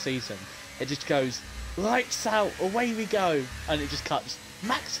 2024 season. It just goes, lights out, away we go, and it just cuts.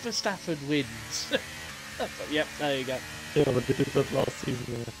 Max Verstappen wins. Yep, there you go. Yeah, but they did that last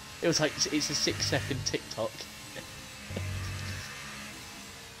season. Yeah. It was like it's a 6-second TikTok.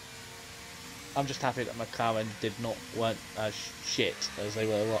 I'm just happy that McLaren weren't as shit as they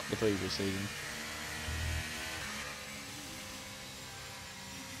were the previous season.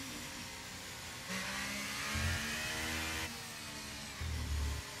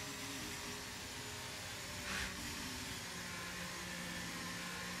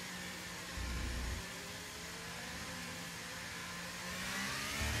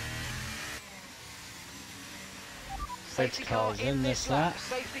 Safety car in this lap.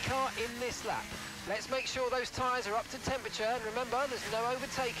 Safety car in this lap. Let's make sure those tyres are up to temperature, and remember, there's no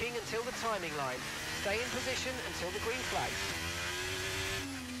overtaking until the timing line. Stay in position until the green flag.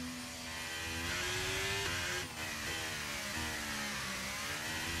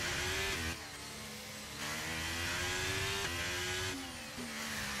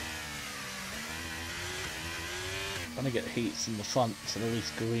 Trying to get heats in the front, so at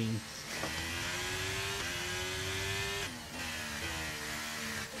least green.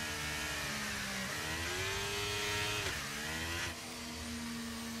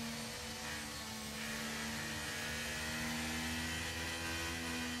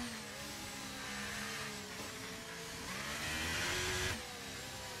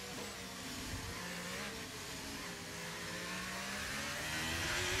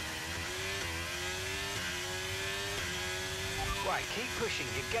 Right, keep pushing,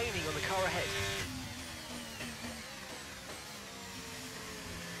 you're gaining on the car ahead.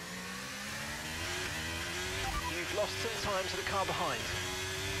 You've lost some time to the car behind.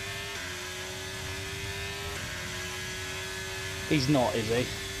 He's not, is he?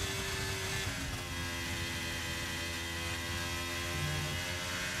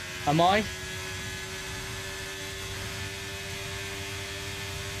 Am I?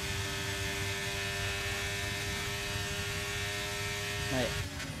 Mate,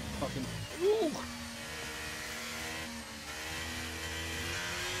 fucking. Ooh.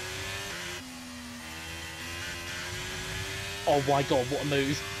 Oh my god, what a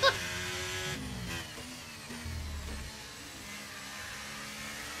move!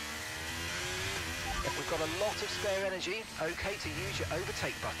 We've got a lot of spare energy, okay to use your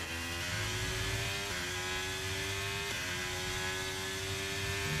overtake button.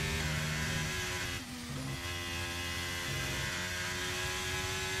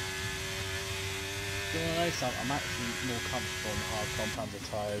 Do you want to know something? I'm actually more comfortable in hard compounded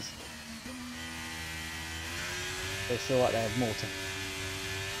tyres. They feel like they have more to...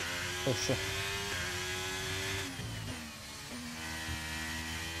 Oh, sure.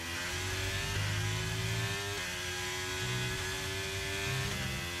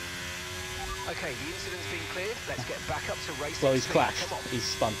 Okay, the incident's been cleared. Let's get back up to racing. Well, he's speed. crashed. Come on. He's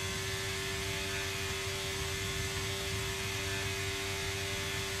spun.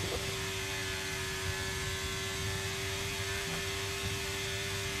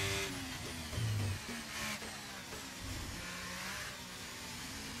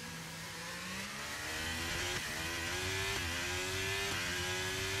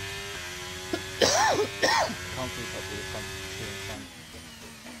 Can't keep up with the front.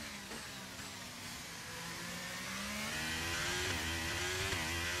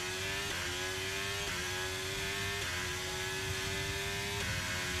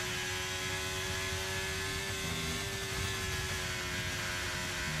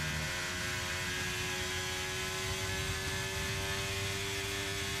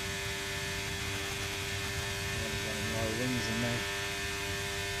 Wings in there.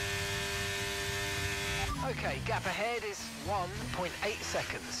 Okay, gap ahead is 1.8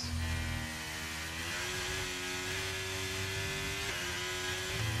 seconds.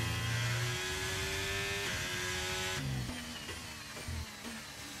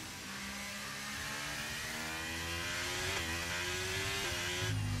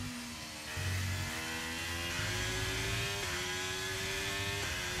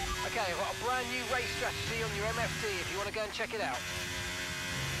 Okay, I've got a brand new race strategy on your MFD if you want to go and check it out.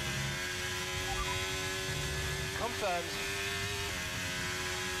 Confirmed.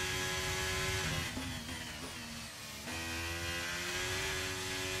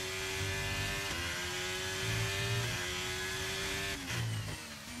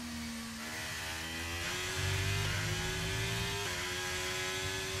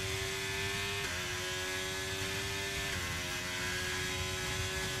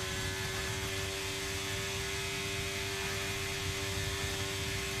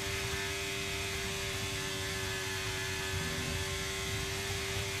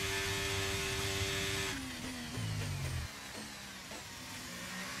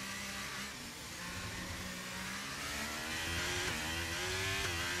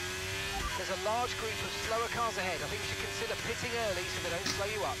 There's a large group of slower cars ahead. I think you should consider pitting early so they don't slow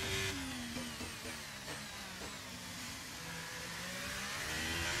you up.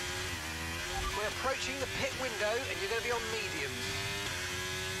 We're approaching the pit window and you're going to be on mediums.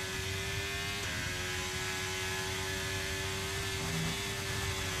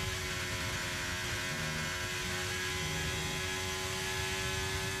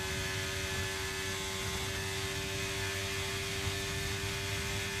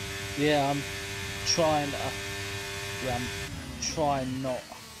 Yeah, I'm trying not.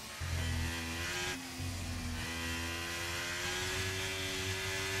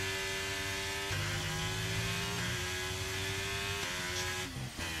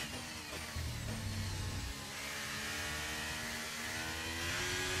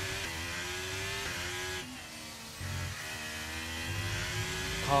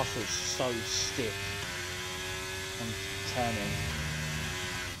 Car feels so stiff and turning.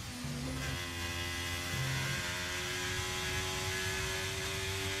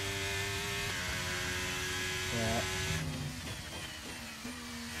 Yeah.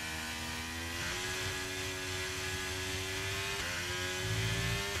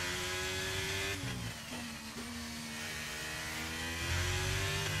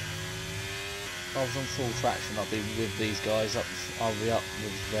 If I was on full traction, I'd be with these guys up. I'll be up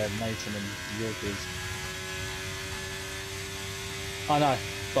with Nathan and Yorkies. I know,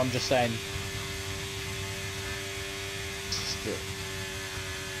 but I'm just saying. Just that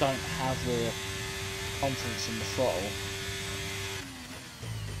don't have the confidence in the throttle.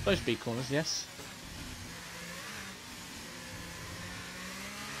 Those speed corners, yes.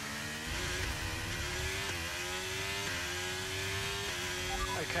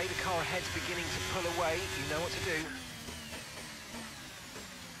 Okay, the car ahead's beginning to pull away. You know what to do.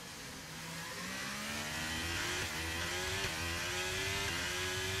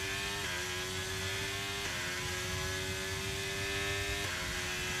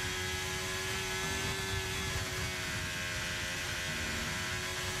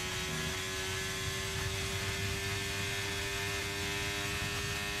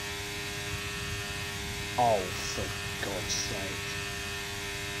 Oh, for God's sake.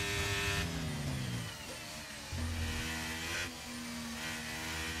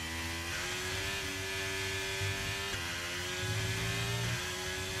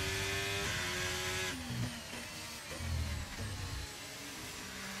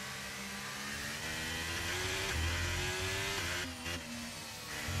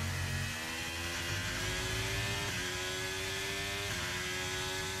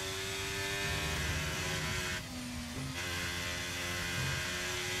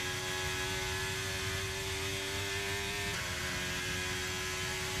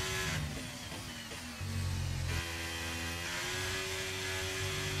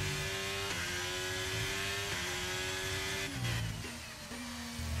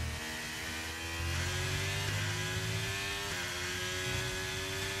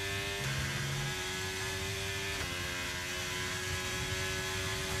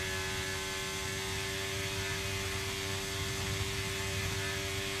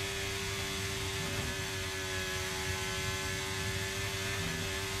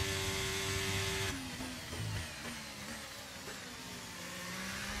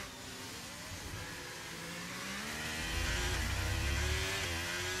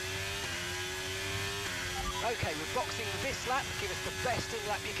 Okay, we're boxing this lap. Give us the best in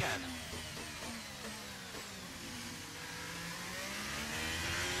lap you can.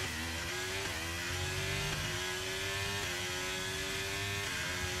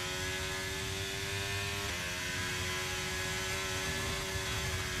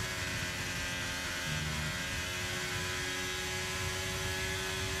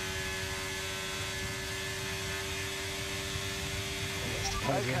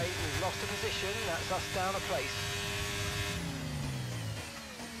 Okay, we've lost a position. That's us down a place.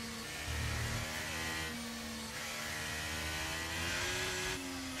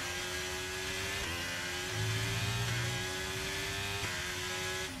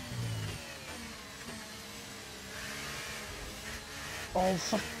 Oh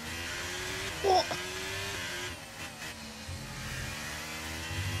fuck! What?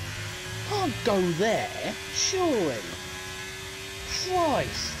 Can't go there, surely.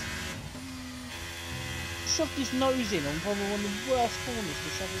 Christ! Shoved his nose in on probably one of the worst corners to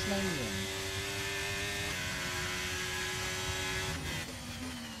shove his nose in.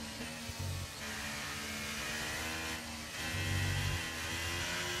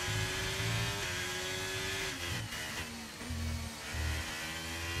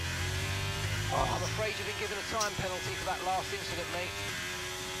 I'm afraid you've been given a time penalty for that last incident, mate.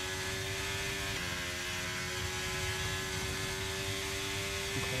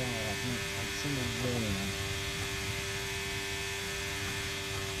 I've seen a warning on.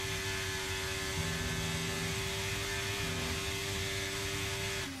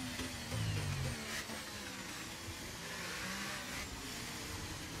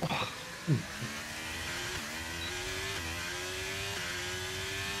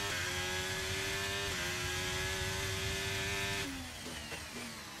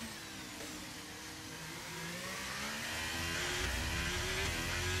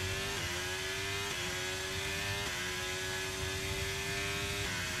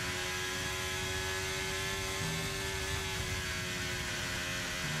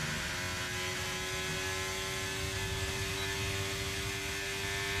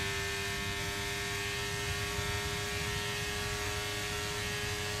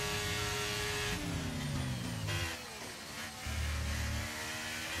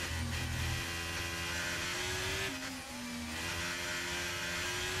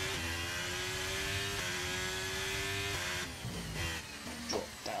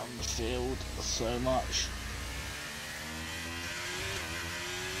 The field so much.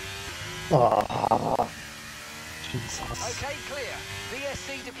 Jesus. Okay, clear.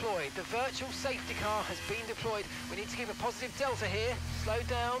 VSC deployed. The virtual safety car has been deployed. We need to keep a positive delta here. Slow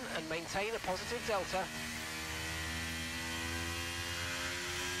down and maintain a positive delta.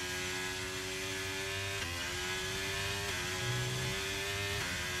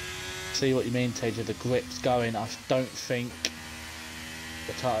 See what you mean, Taja, the grip's going. I don't think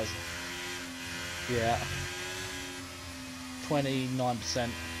the tyres. Yeah. 29%.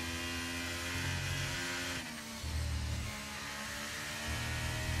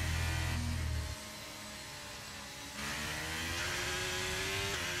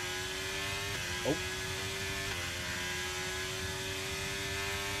 Oh.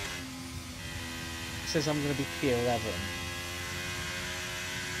 It says I'm going to be P11.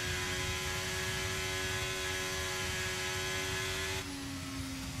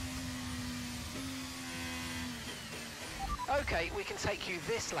 Okay, we can take you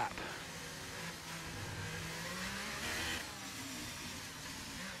this lap.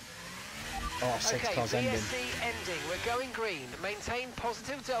 Oh, safety Okay, car's VSC ending. ending. We're going green. Maintain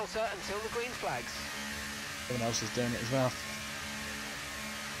positive delta until the green flags. Everyone else is doing it as well.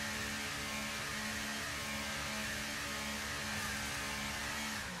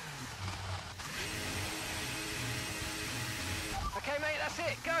 Okay, mate, that's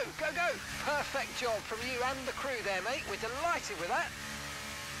it. Go, go, go. Perfect job from you and the crew there, mate. We're delighted with that.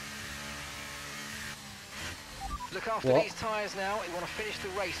 Look after these tyres now. We want to finish the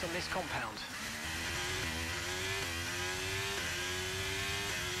race on this compound.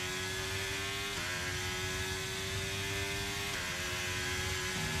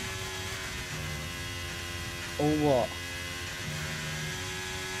 Or what?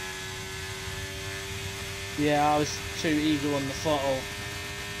 Yeah, I was too eager on the throttle.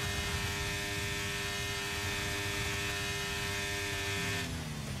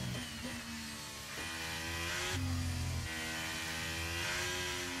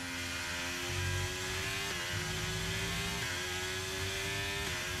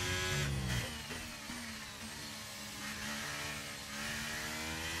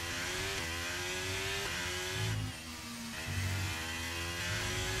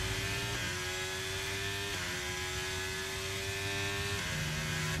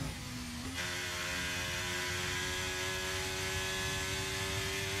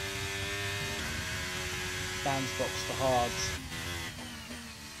 Stands box for hards.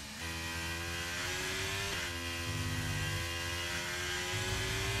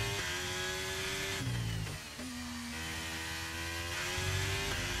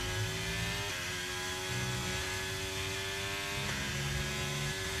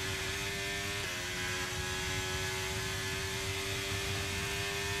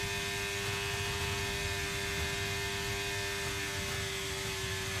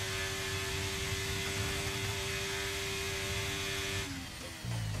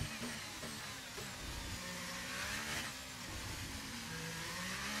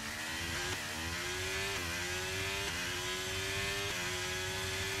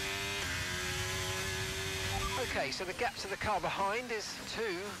 Okay, so the gap to the car behind is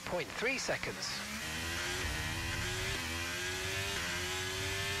 2.3 seconds.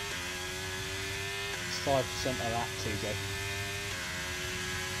 It's 5% of that, TJ.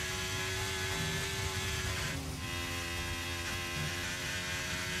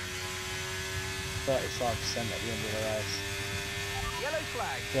 %35% at the end of the race. Yellow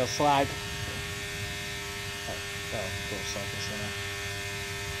flag. The flag. Oh, of course, I can see now.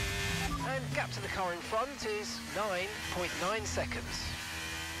 And gap to the car in front is 9.9 seconds.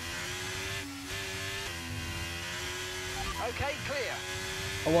 Okay, clear.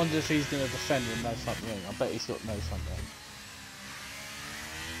 I wonder if he's going to defend with no front wing. I bet he's got no front wing.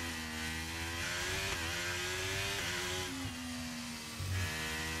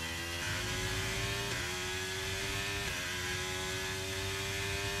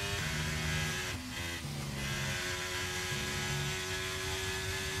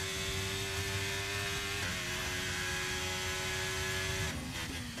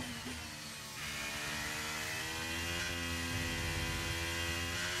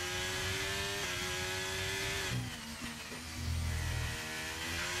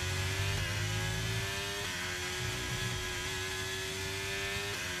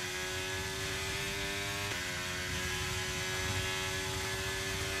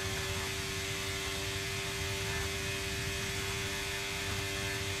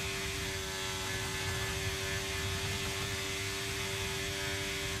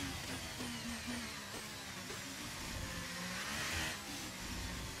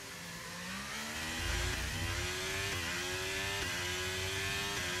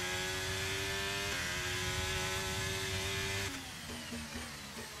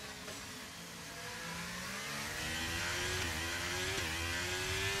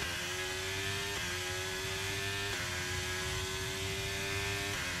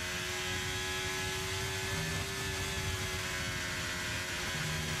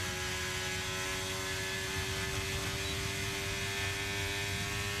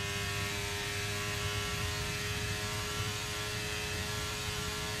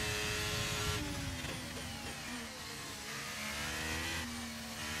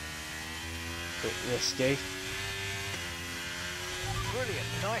 Bit risky. Brilliant,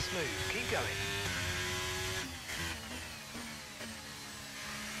 nice move. Keep going.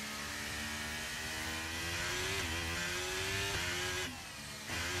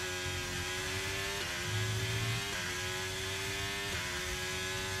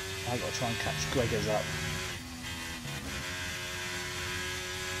 I've got to try and catch Gregor's up.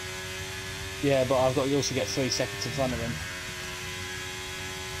 Yeah, but I've got to also get 3 seconds in front of him.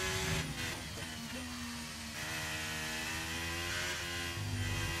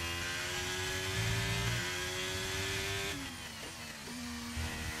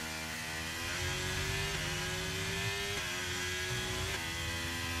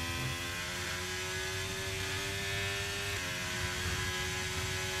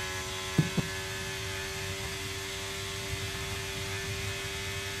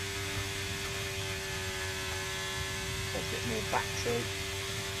 Let's get more battery.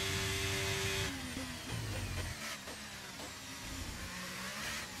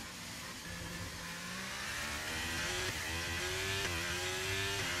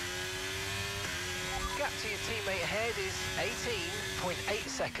 Gap to your teammate ahead is 18.8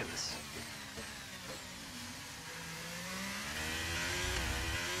 seconds.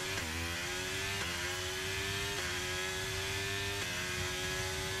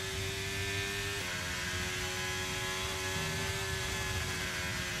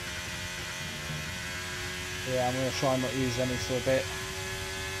 Yeah, I'm going to try and not use any for a bit.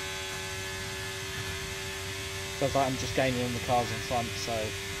 Because I'm just gaining on the cars in front, so...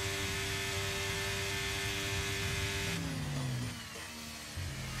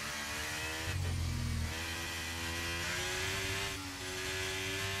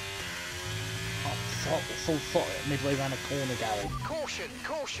 full foot midway around a corner, Gary. Caution,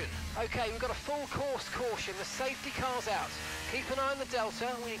 caution. Okay, we've got a full course caution. The safety car's out. Keep an eye on the delta.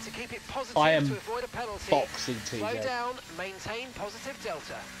 We need to keep it positive I am to avoid a penalty. boxing Slow TJ. down, maintain positive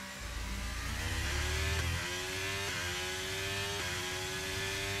delta.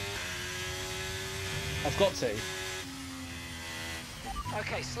 I've got to.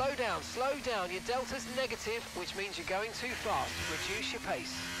 Okay, slow down, slow down. Your delta's negative, which means you're going too fast. Reduce your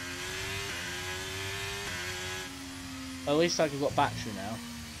pace. At least I've got battery now.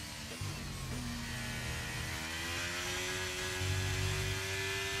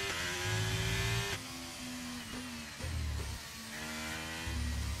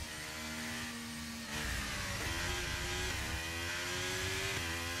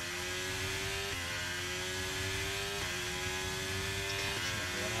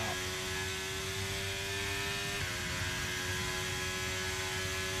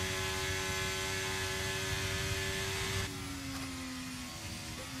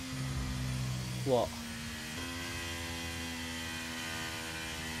 What?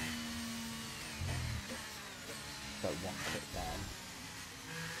 That one click down.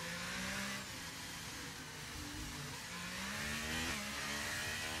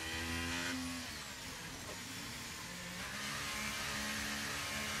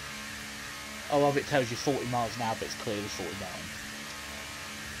 Oh, well, it tells you 40 miles an hour, but it's clearly 49.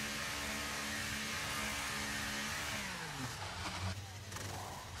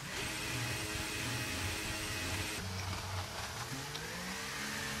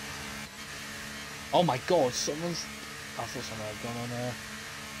 Oh my god, someone's... I thought someone had gone on there.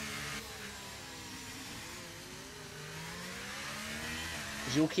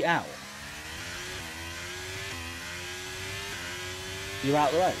 Is Yorkie out? You're out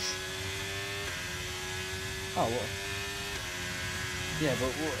of the race? Oh, what? Yeah,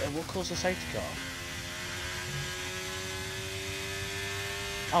 but what caused the safety car?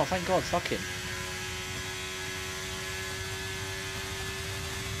 Oh, thank god, fuck him.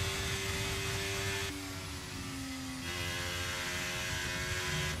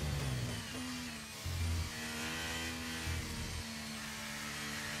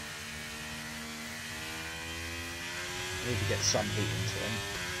 I need to get some heat into him.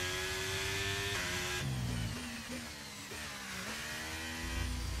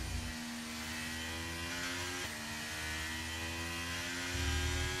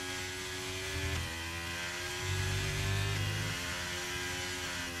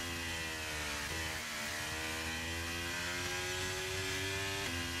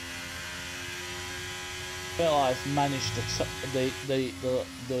 I feel like I've managed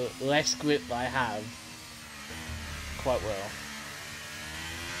the less grip I have quite well.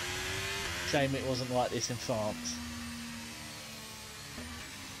 Shame it wasn't like this in France.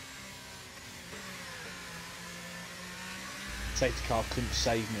 Safety car couldn't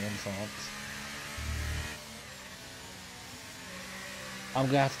save me in France. I'm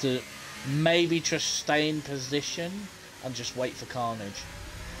gonna have to maybe just stay in position and just wait for carnage.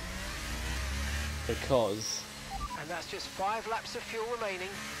 Because... And that's just 5 laps of fuel remaining.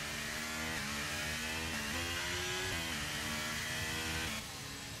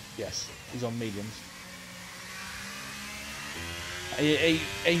 Yes, he's on mediums.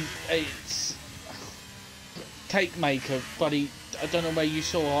 It's cake maker, buddy. I don't know where you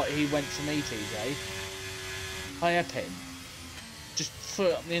saw he went for me, TJ. High pin. Just threw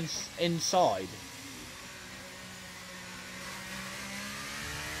it up the inside.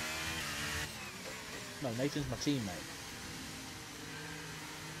 No, Nathan's my teammate.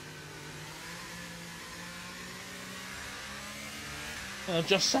 I'm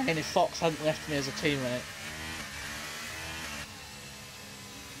just saying, if Fox hadn't left me as a teammate.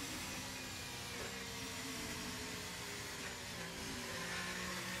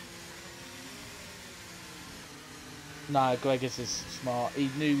 Nah, Greg is smart. He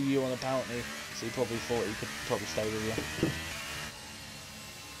knew you on a penalty, so he probably thought he could probably stay with you.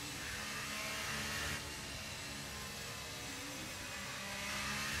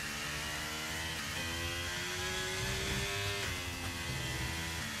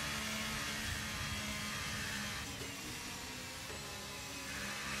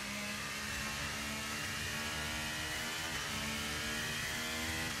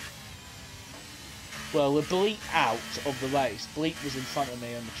 Well, with Bleak out of the race, Bleak was in front of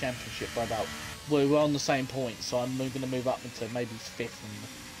me in the championship by about... We were on the same point, so I'm going to move up into maybe 5th in the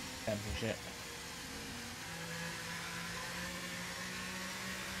championship.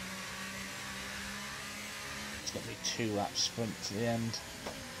 It's going to be 2 lap sprint to the end.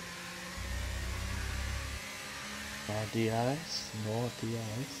 More DRS, more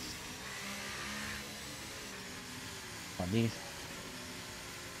DRS.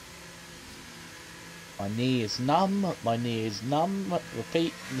 My knee is numb. My knee is numb.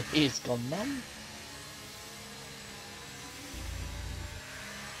 Repeat, knee is gone numb.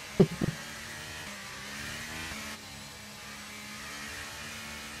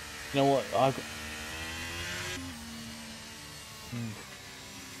 You know what?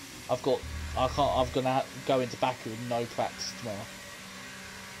 I'm gonna go into Baku with no practice tomorrow.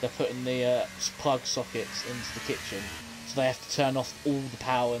 They're putting the plug sockets into the kitchen, so they have to turn off all the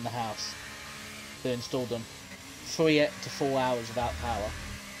power in the house to install them. 3 to 4 hours without power.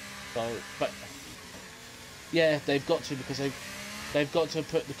 So, but yeah, they've got to, because they've got to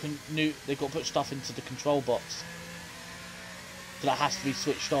put they've got to put stuff into the control box. So that has to be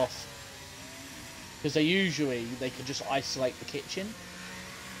switched off. Because they could just isolate the kitchen.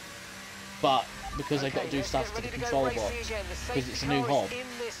 But because they've got to do stuff to the control box, because it's a new hob,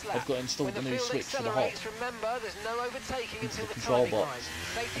 they've got to install the new switch for the hob into the control box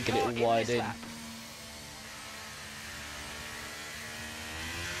and get it all wired in.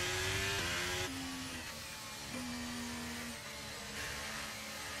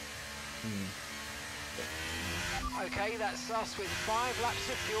 Okay, that's us with 5 laps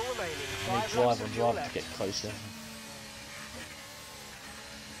of fuel remaining. I need drive and drive to get closer.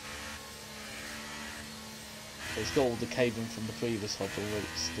 It's got all the cabling from the previous hob already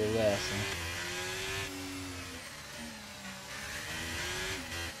still there, so.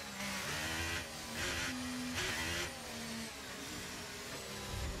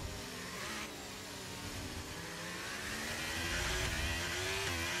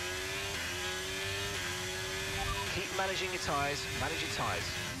 Keep managing your tyres, manage your tyres.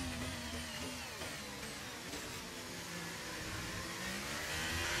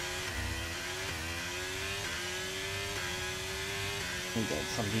 We've got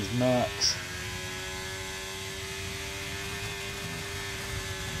some of these Mercs.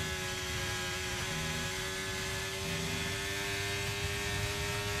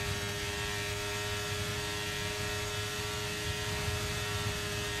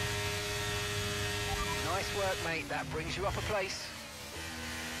 Nice work, mate. That brings you up a place.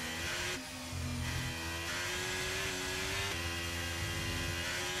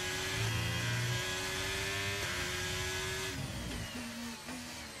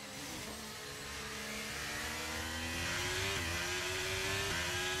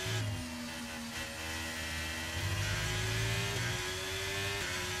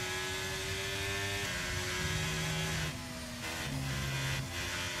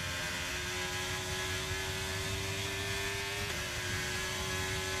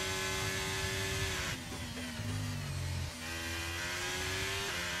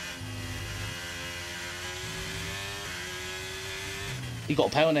 You got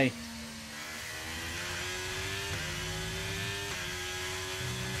a penalty.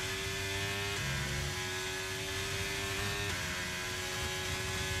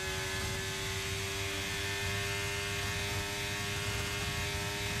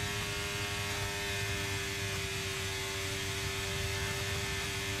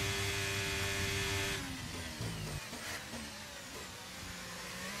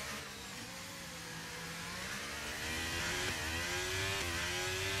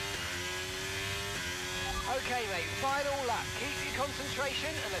 Okay, mate, final lap. Keep your concentration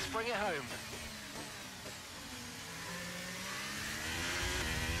and let's bring it home.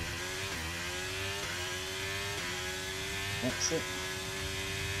 That's it.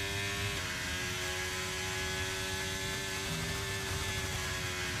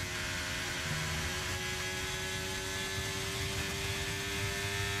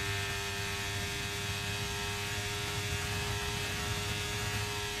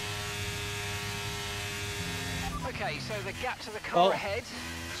 Okay, so the gap to the car ahead,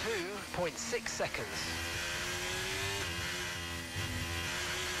 2.6 seconds.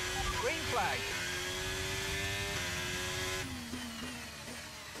 Green flag.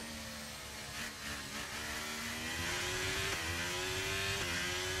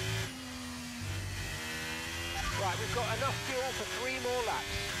 Right, we've got enough fuel for 3 more laps.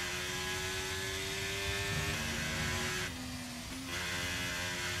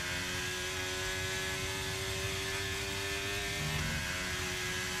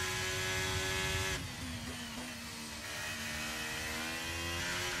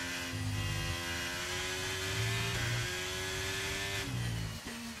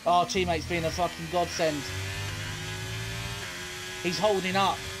 Oh, teammate's been a fucking godsend. He's holding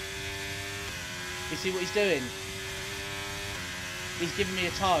up. You see what he's doing? He's giving me a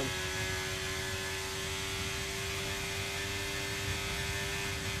tow.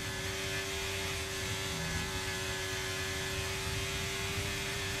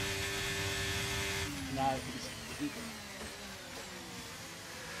 no.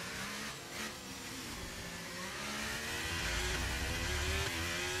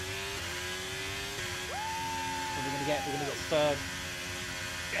 We're gonna get third.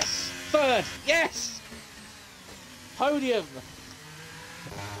 Yes! Third! Yes! Podium!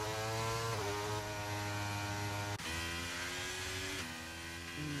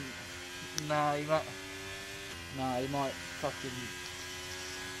 Nah, you might... Nah, you might fucking...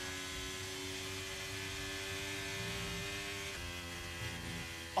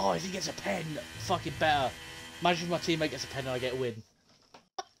 Oh, if he gets a pen, fucking better. Imagine if my teammate gets a pen and I get a win.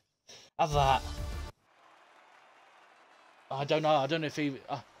 How's that? I don't know. I don't know if he...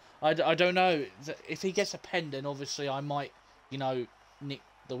 I don't know. If he gets a pen, then obviously I might, you know, nick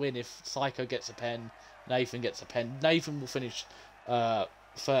the win. If Psycho gets a pen, Nathan gets a pen. Nathan will finish third,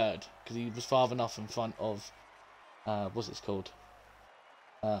 because he was far enough in front of... what's it called?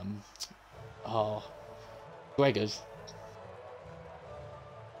 Gregor's.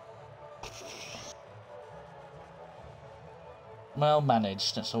 Well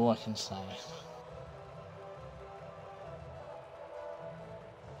managed, that's all I can say.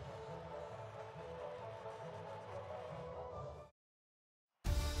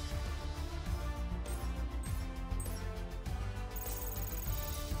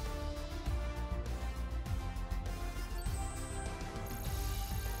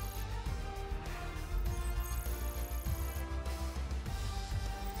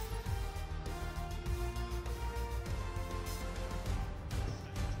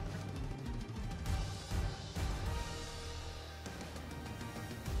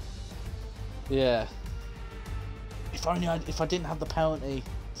 Yeah. If only if I didn't have the penalty,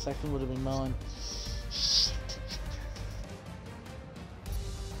 second would have been mine. Shit.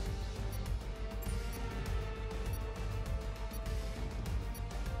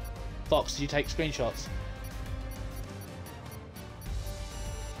 Fox, do you take screenshots?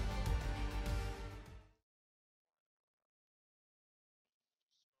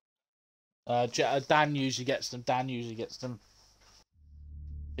 Dan usually gets them.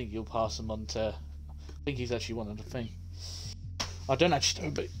 I think you'll pass them on to... I think he's actually one of the thing. I don't actually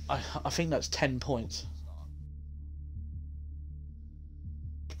know, but I think that's 10 points.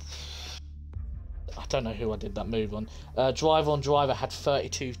 I don't know who I did that move on. Driver had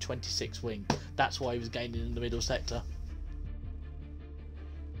 32-26 wing. That's why he was gaining in the middle sector.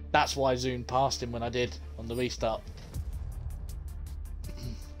 That's why Zoom passed him when I did on the restart.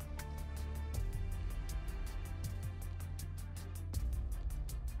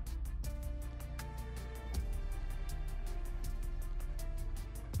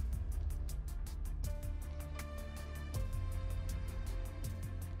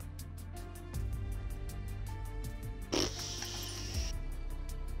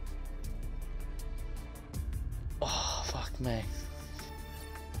 Me.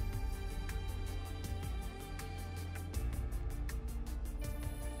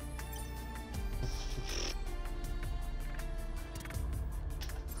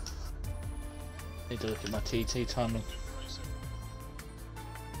 Need to look at my TT timing.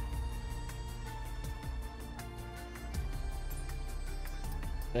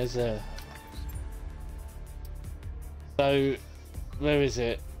 There's a... So, where is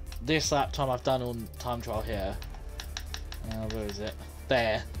it? This lap time I've done on time trial here. Where is it?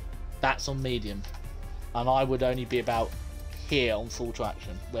 There. That's on medium. And I would only be about here on full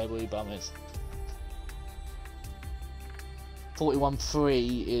traction, where Blue Bum is.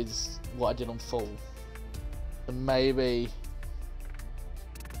 41.3 is what I did on full. So maybe...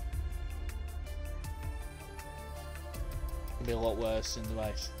 it'll be a lot worse in the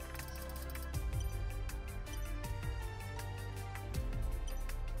race.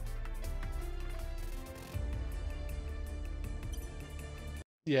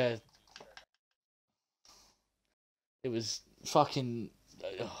 Yeah, it was fucking.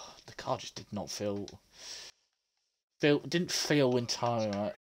 The car just did not didn't feel entirely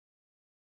right.